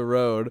out into the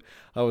road.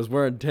 I was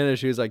wearing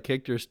tennis shoes. I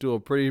kicked your stool.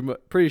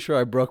 Pretty sure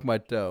I broke my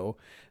toe.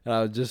 And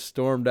I was just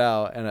stormed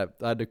out, and I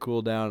had to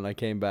cool down, and I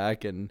came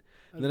back, and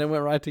then it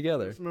went right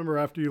together. I just remember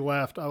after you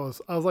left, I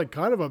was like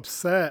kind of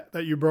upset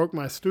that you broke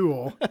my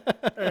stool.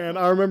 And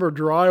I remember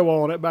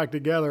drywalling it back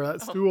together.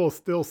 That stool is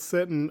still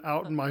sitting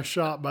out in my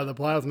shop by the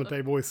plasma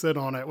table. We sit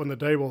on it when the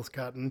table's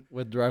cutting.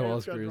 With drywall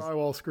It's got screws.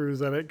 drywall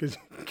screws in it because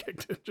you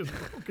kicked it, just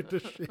broke it to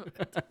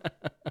shit.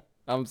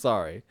 I'm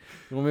sorry.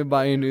 You want me to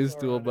buy you a new It's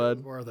stool, all right, bud? It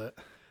was worth it.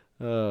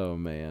 Oh,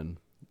 man.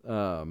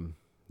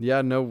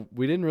 Yeah, no,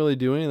 we didn't really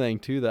do anything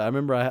to that. I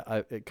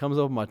remember it comes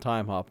up on my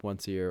time hop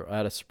once a year. I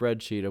had a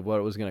spreadsheet of what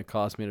it was going to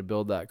cost me to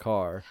build that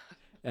car,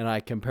 and I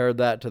compared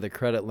that to the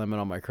credit limit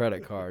on my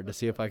credit card to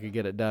see if I could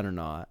get it done or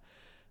not.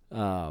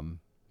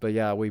 But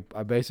yeah,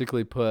 I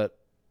basically put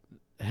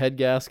head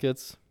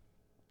gaskets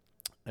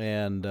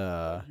and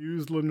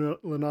Used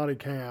Lenati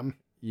cam,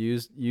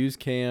 used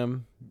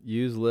cam,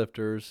 used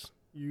lifters.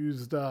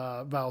 used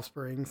valve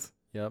springs.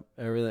 Yep,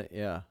 everything.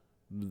 Yeah,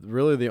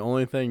 really the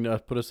only thing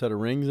that put a set of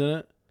rings in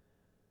it.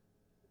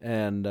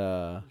 And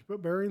Did you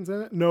put bearings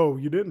in it? No,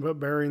 you didn't put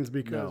bearings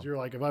because No. you're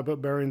like, if I put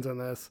bearings in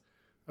this,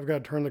 I've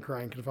got to turn the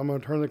crank. And if I'm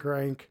going to turn the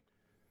crank,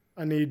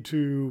 I need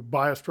to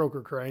buy a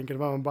stroker crank. And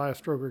if I'm going to buy a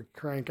stroker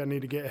crank, I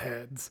need to get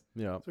heads.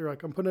 yeah, So you're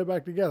like, I'm putting it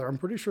back together. I'm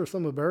pretty sure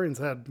some of the bearings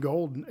had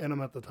gold in them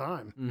at the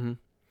time, mm-hmm.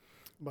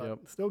 but Yep.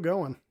 still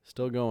going.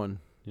 Still going,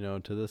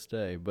 to this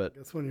day. But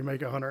Guess when you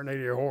make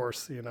 180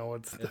 horse, it's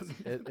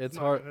not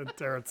hard. gonna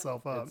tear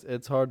itself up.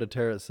 It's hard to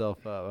tear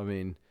itself up. I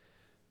mean,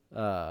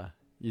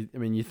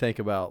 you think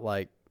about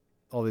like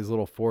all these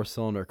little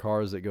 4-cylinder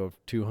cars that go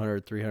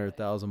 200,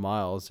 300,000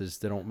 miles,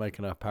 they don't make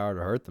enough power to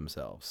hurt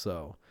themselves.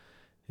 So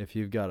if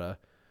you've got a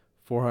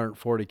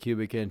 440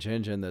 cubic inch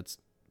engine that's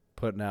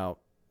putting out,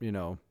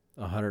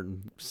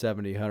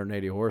 170,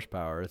 180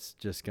 horsepower. It's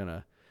just going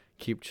to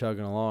keep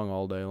chugging along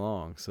all day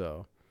long.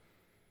 So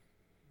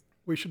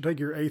We should take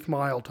your 8th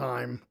mile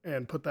time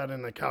and put that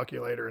in the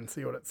calculator and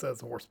see what it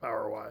says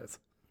horsepower wise.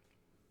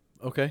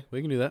 okay,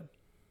 we can do that.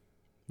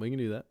 We can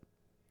do that.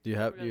 Do you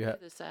have? Where Do you do have?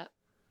 this at?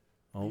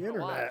 The Oh, internet.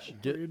 watch.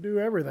 Where you do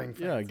everything.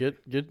 yeah. fancy.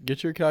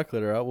 Get your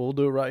calculator out. We'll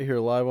do it right here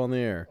live on the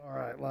air. All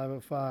right, live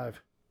at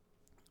 5.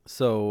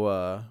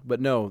 So, but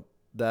no,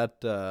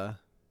 that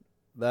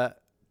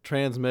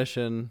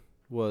transmission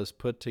was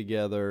put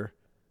together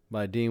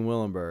by Dean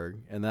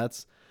Willenberg, and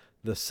that's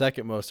the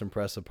second most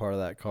impressive part of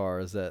that car,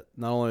 is that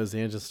not only is the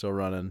engine still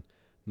running,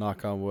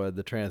 knock on wood,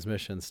 the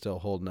transmission's still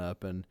holding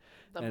up, and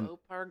The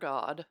Mopar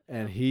God.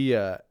 and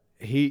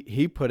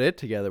he put it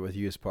together with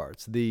used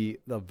parts. The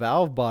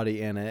valve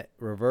body in it,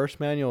 reverse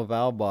manual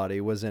valve body,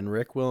 was in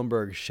Rick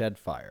Willenberg's shed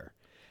fire,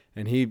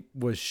 and he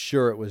was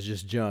sure it was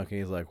just junk, and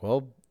he's like,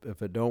 well,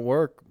 if it don't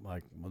work,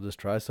 like, we'll just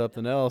try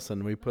something else,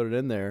 and we put it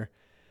in there,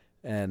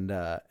 and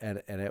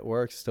it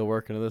works, still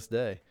working to this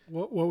day.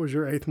 What was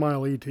your 8th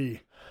mile ET?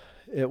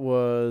 It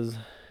was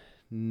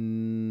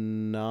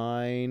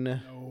 9.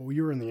 No,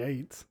 you were in the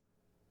 8s.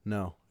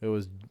 No, it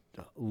was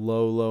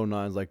low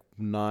nines, like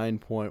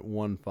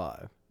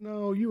 9.15.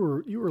 No, you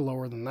were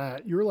lower than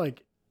that. You were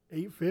like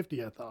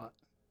 850, I thought.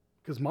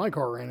 Because my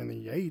car ran in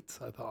the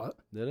 8s, I thought.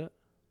 Did it?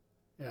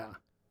 Yeah.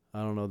 I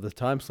don't know. The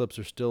time slips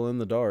are still in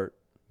the dart,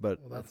 but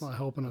Well, that's not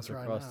helping us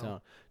right across now.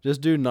 town.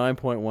 Just do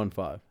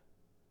 9.15,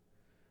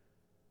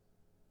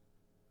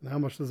 And how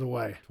much does it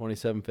weigh?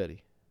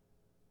 2750.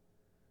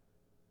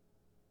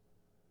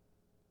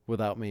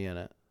 Without me in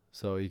it.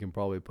 So you can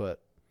probably put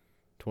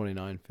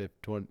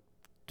 2950,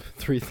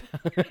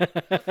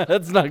 3,000.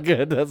 That's not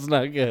good. That's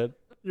not good.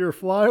 Your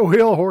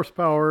flywheel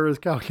horsepower is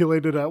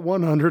calculated at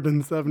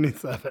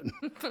 177.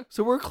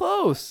 So we're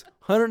close.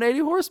 180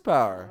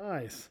 horsepower.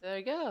 Nice. There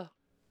you go.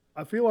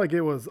 I feel like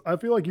you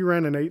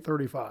ran an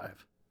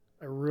 835.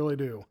 I really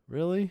do.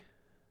 Really?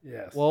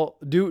 Yes. Well,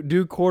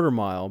 do quarter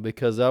mile,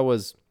 because that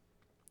was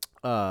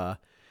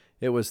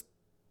it was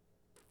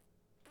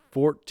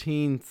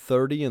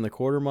 1430 in the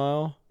quarter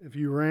mile. if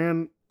you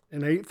ran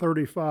an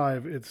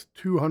 835, it's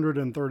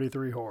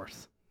 233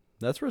 horse.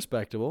 That's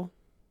respectable,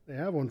 They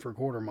have one for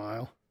quarter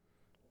mile.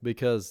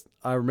 because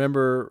I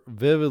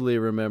vividly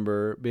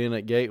remember being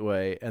at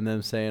Gateway and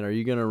them saying, "Are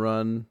you going to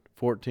run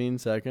 14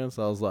 seconds?"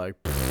 I was like,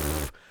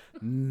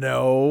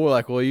 "No."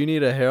 Like, well, you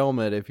need a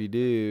helmet if you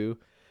do.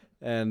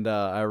 And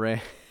I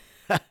ran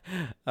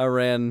I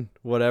ran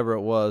whatever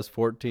it was,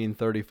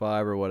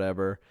 14:35 or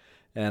whatever.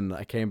 And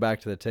I came back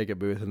to the ticket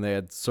booth, and they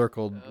had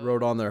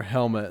wrote on their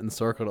helmet and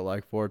circled it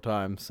like 4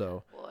 times.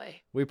 So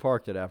Boy. we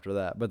parked it after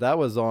that. But that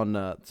was on,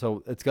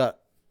 so it's got,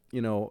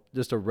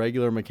 just a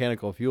regular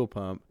mechanical fuel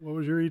pump, What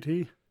was your ET?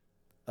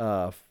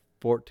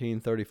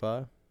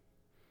 1435.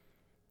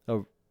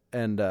 Oh,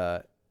 and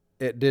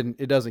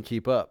it doesn't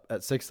keep up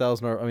at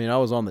 6,000. I mean, I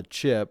was on the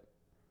chip,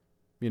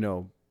 at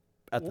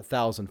the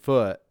 1,000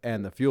 foot,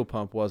 and the fuel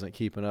pump wasn't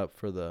keeping up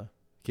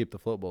keep the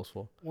float bowls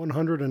full.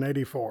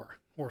 184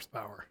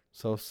 horsepower.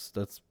 So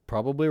that's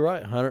probably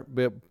right.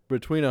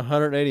 Between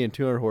 180 and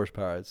 200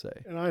 horsepower, I'd say.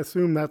 And I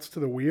assume that's to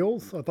the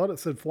wheels. I thought it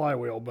said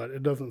flywheel, but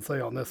it doesn't say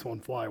on this one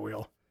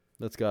flywheel.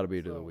 That's got to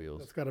be to the So wheels.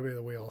 That's got to be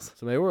the wheels.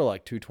 So maybe we're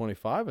like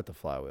 225 at the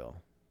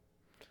flywheel.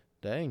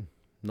 Dang,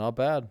 not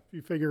bad. If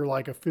you figure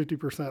like a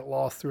 50%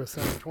 loss through a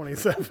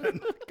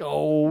 727.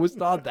 Oh, it's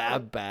not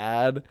that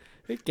bad.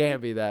 It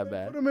can't be that Put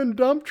bad. them in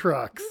dump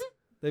trucks.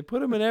 They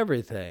put them in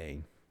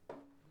everything.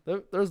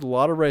 There's a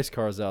lot of race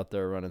cars out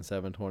there running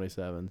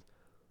 727s.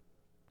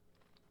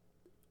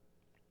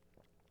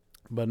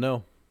 But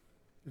no,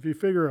 If you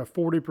figure a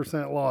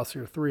 40% loss,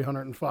 you're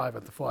 305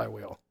 at the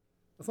flywheel.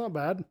 That's not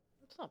bad.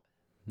 That's not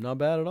not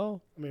bad at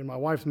all. I mean, my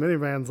wife's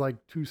minivan's like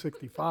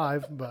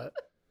 265, but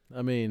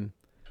I mean,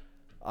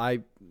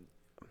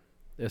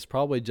 it's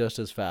probably just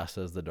as fast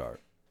as the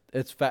Dart.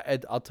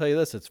 I'll tell you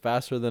this, it's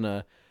faster than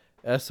a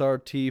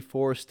SRT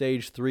 4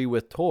 Stage 3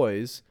 with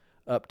toys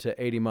up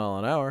to 80 mile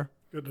an hour.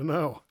 good to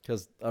know.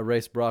 Because I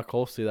raced Brock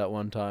Holsey that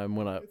one time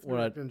when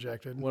It's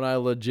injected. when I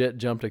legit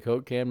jumped a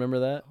Coke can. Remember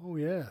that? Oh,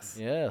 yes.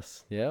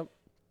 Yes. Yep.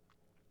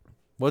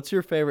 What's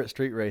your favorite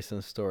street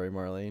racing story,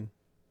 Marlene?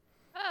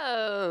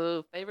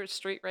 Oh, favorite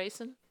street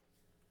racing?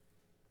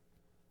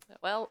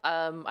 Well,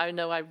 I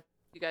know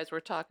you guys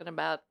were talking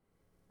about,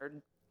 or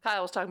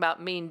Kyle was talking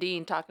about Mean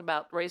Dean talking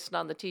about racing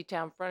on the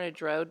T-Town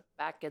frontage road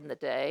back in the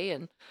day,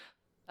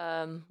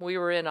 and we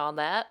were in on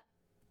that.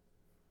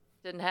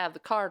 Didn't have the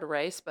car to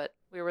race, but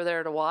we were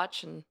there to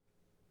watch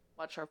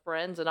our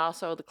friends, and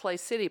also the Clay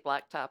City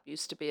Blacktop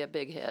used to be a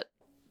big hit.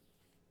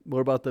 What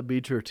about the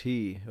Beecher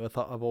T? I've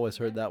always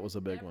heard that was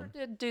a big Never one.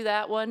 did do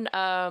that one.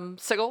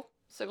 Sigel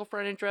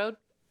Frontage Road.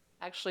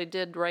 Actually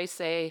did race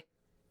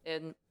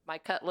in my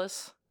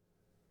Cutlass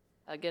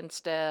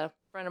against a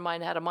friend of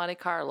mine had a Monte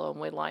Carlo, and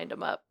we lined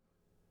him up.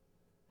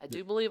 I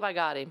do believe I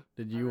got him.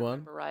 Did I you won?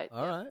 remember right.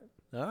 All yeah. right.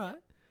 All right.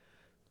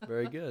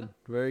 Very good.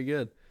 Very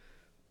good.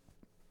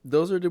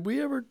 Did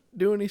we ever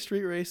do any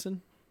street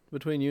racing?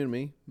 between you and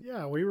me.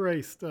 Yeah, we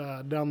raced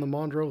down the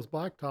Montrose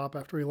Blacktop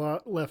after we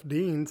left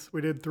Dean's.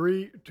 We did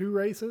two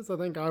races. I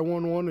think I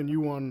won one and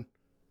you won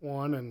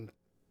one. And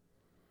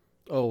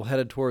Oh,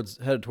 headed towards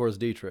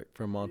Dietrich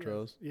from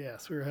Montrose.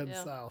 yes, we were heading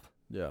south.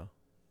 Yeah,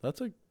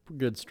 that's a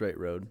good straight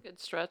road. Good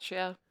stretch,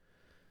 yeah.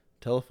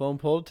 Telephone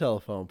pole to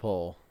telephone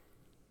pole.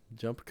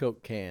 Jump a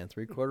Coke can,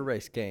 3/4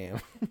 race cam.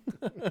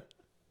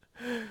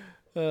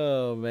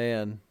 Oh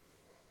man.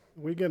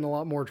 We get in a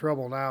lot more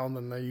trouble now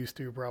than they used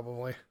to,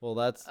 probably. Well,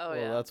 that's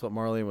yeah. that's what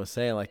Marlene was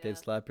saying. Like Yeah. they'd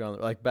slap you on.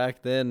 Like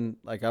back then,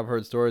 like I've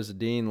heard stories of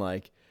Dean.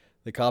 Like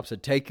the cops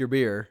would take your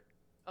beer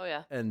Oh,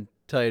 yeah. and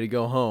tell you to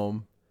go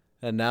home,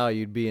 and now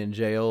you'd be in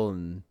jail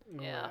and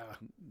Yeah.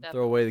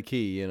 throw away the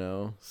key. You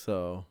know.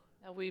 So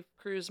Now, we've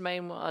cruised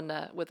Maine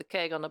with a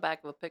keg on the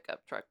back of a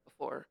pickup truck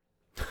before,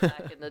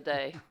 back in the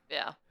day.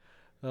 Yeah,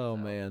 oh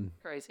man.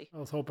 crazy. I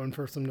was hoping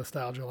for some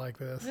nostalgia like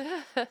this.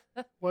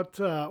 What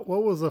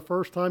was the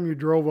first time you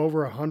drove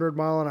over 100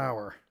 mile an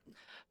hour?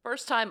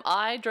 First time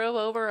I drove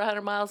over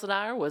 100 miles an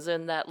hour was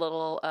in that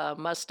little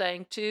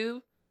Mustang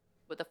 2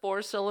 with a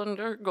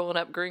 4-cylinder going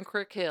up Green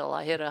Creek Hill.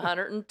 I hit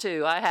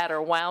 102. I had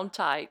her wound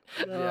tight.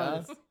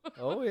 Yeah.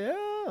 Oh yeah.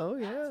 Oh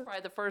yeah. That's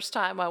probably the first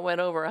time I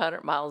went over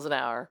 100 miles an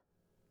hour.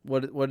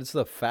 What is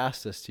the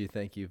fastest you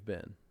think you've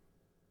been?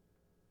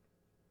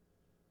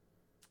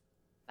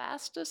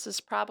 Fastest is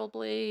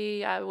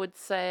probably, I would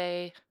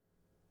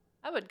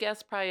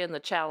guess probably in the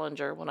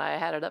Challenger when I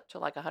had it up to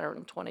like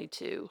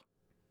 122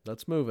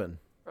 That's moving.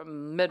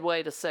 from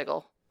Midway to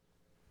Sigel.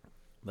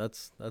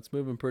 That's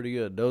moving pretty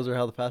good. Those are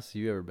how the fastest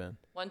you've ever been.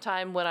 One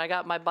time when I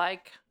got my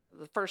bike,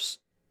 the first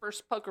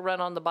poker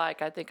run on the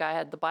bike, I think I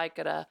had the bike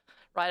at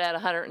right at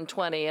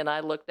 120, and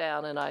I looked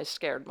down and I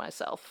scared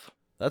myself.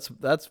 That's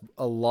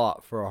a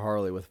lot for a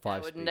Harley with I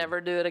 5 would speed.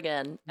 never do it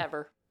again,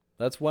 ever.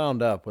 That's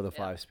wound up with a Yeah.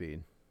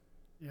 5-speed.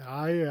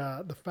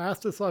 Yeah, the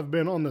fastest I've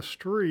been on the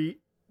street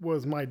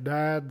was my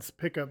dad's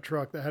pickup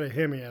truck that had a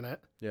Hemi in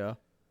it. Yeah.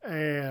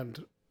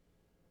 And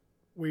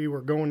we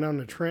were going down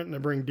to Trenton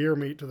to bring deer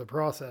meat to the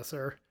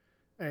processor.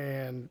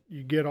 And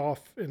you get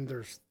off, and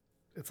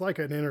it's like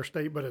an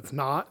interstate, but it's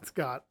not. It's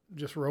got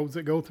just roads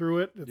that go through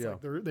it. It's Yeah.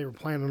 like they were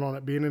planning on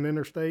it being an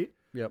interstate.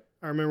 Yep.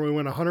 I remember we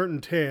went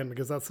 110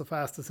 because that's the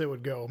fastest it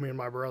would go. Me and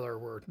my brother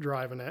were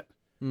driving it.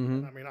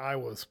 Mm-hmm. I mean, I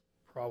was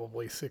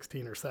probably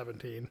 16 or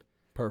 17.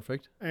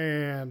 Perfect.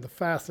 And the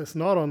fastest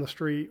not on the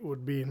street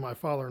would be my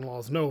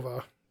father-in-law's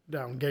Nova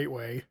down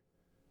Gateway,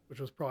 which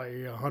was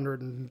probably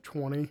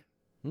 120,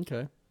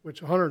 Okay.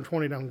 which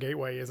 120 down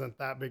Gateway isn't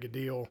that big a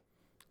deal.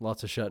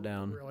 Lots of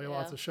shutdown. Really, Yeah.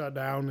 lots of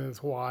shutdown, and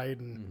it's wide,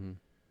 and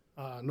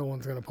no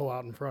one's going to pull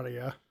out in front of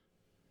you.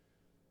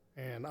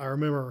 And I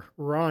remember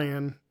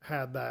Ryan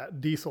had that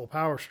diesel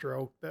Power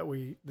Stroke that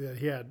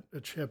he had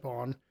a chip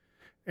on,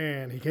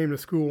 and he came to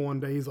school one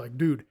day. He's like,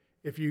 dude,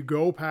 if you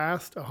go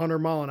past 100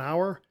 mile an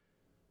hour,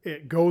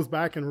 it goes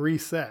back and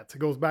resets. It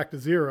goes back to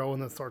 0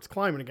 and then starts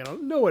climbing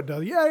again. No, it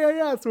does.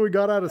 Yeah. So we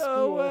got out of No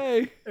school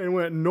way. and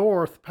went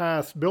north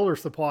past Builder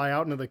Supply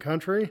out into the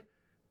country.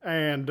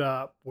 And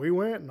we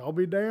went, and I'll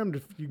be damned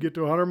if you get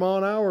to 100 mile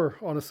an hour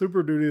on a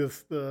Super Duty,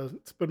 the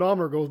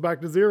speedometer goes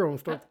back to 0 and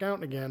starts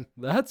counting again.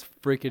 That's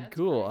freaking That's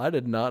cool. great. I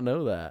did not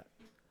know that.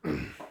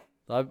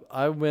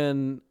 I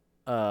win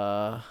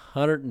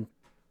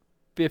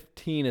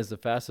 115 is the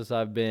fastest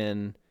I've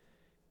been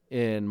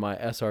in my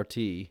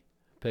SRT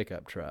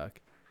pickup truck.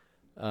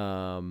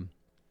 I've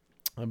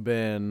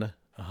been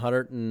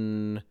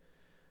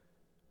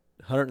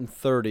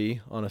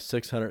 130 on a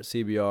 600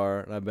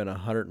 CBR, and I've been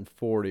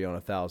 140 on a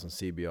 1000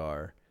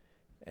 CBR,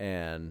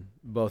 and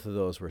both of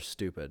those were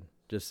stupid,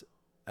 just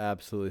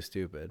absolutely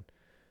stupid.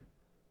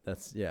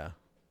 That's I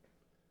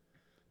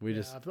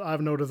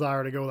have no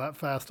desire to go that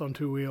fast on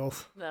 2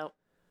 wheels. No,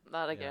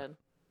 not again.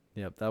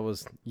 Yep, that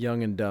was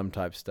young and dumb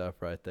type stuff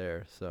right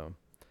there. So,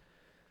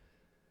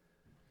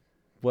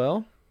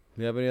 well,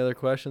 you have any other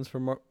questions for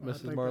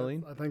Mrs.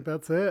 Marlene? I think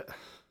that's it.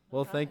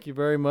 Well, thank you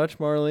very much,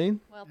 Marlene.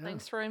 Well, Yeah.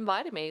 thanks for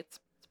inviting me. It's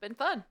been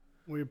fun.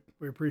 We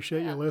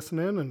appreciate Yeah. you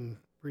listening and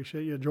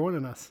appreciate you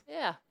joining us.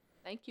 Yeah.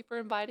 Thank you for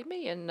inviting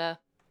me, and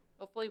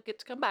hopefully we get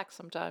to come back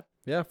sometime.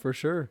 Yeah, for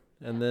sure.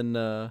 And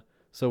then,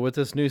 so with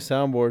this new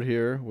soundboard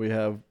here, we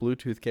have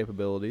Bluetooth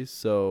capabilities.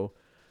 So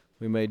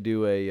we may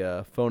do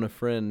a phone a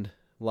friend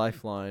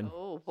lifeline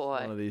Oh,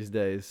 one of boy. these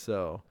days.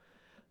 So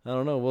I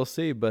don't know. We'll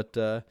see. But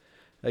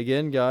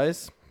again,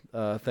 guys,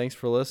 thanks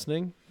for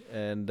listening.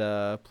 And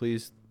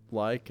please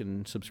like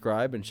and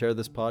subscribe and share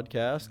this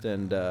podcast.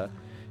 And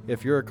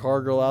if you're a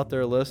car girl out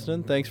there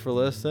listening, thanks for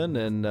listening.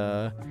 And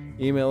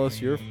email us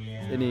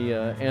any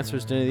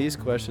answers to any of these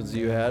questions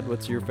you had.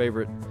 What's your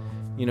favorite,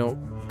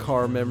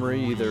 car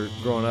memory, either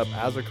growing up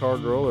as a car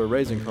girl or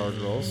raising car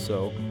girls?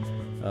 So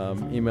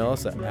email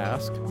us at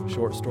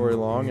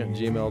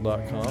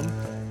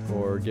askshortstorylong@gmail.com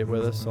or get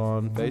with us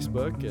on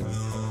Facebook. And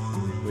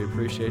we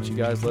appreciate you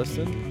guys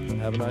listening.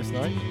 Have a nice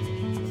night.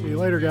 See you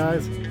later,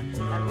 guys.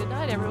 Have a good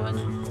night,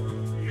 everyone.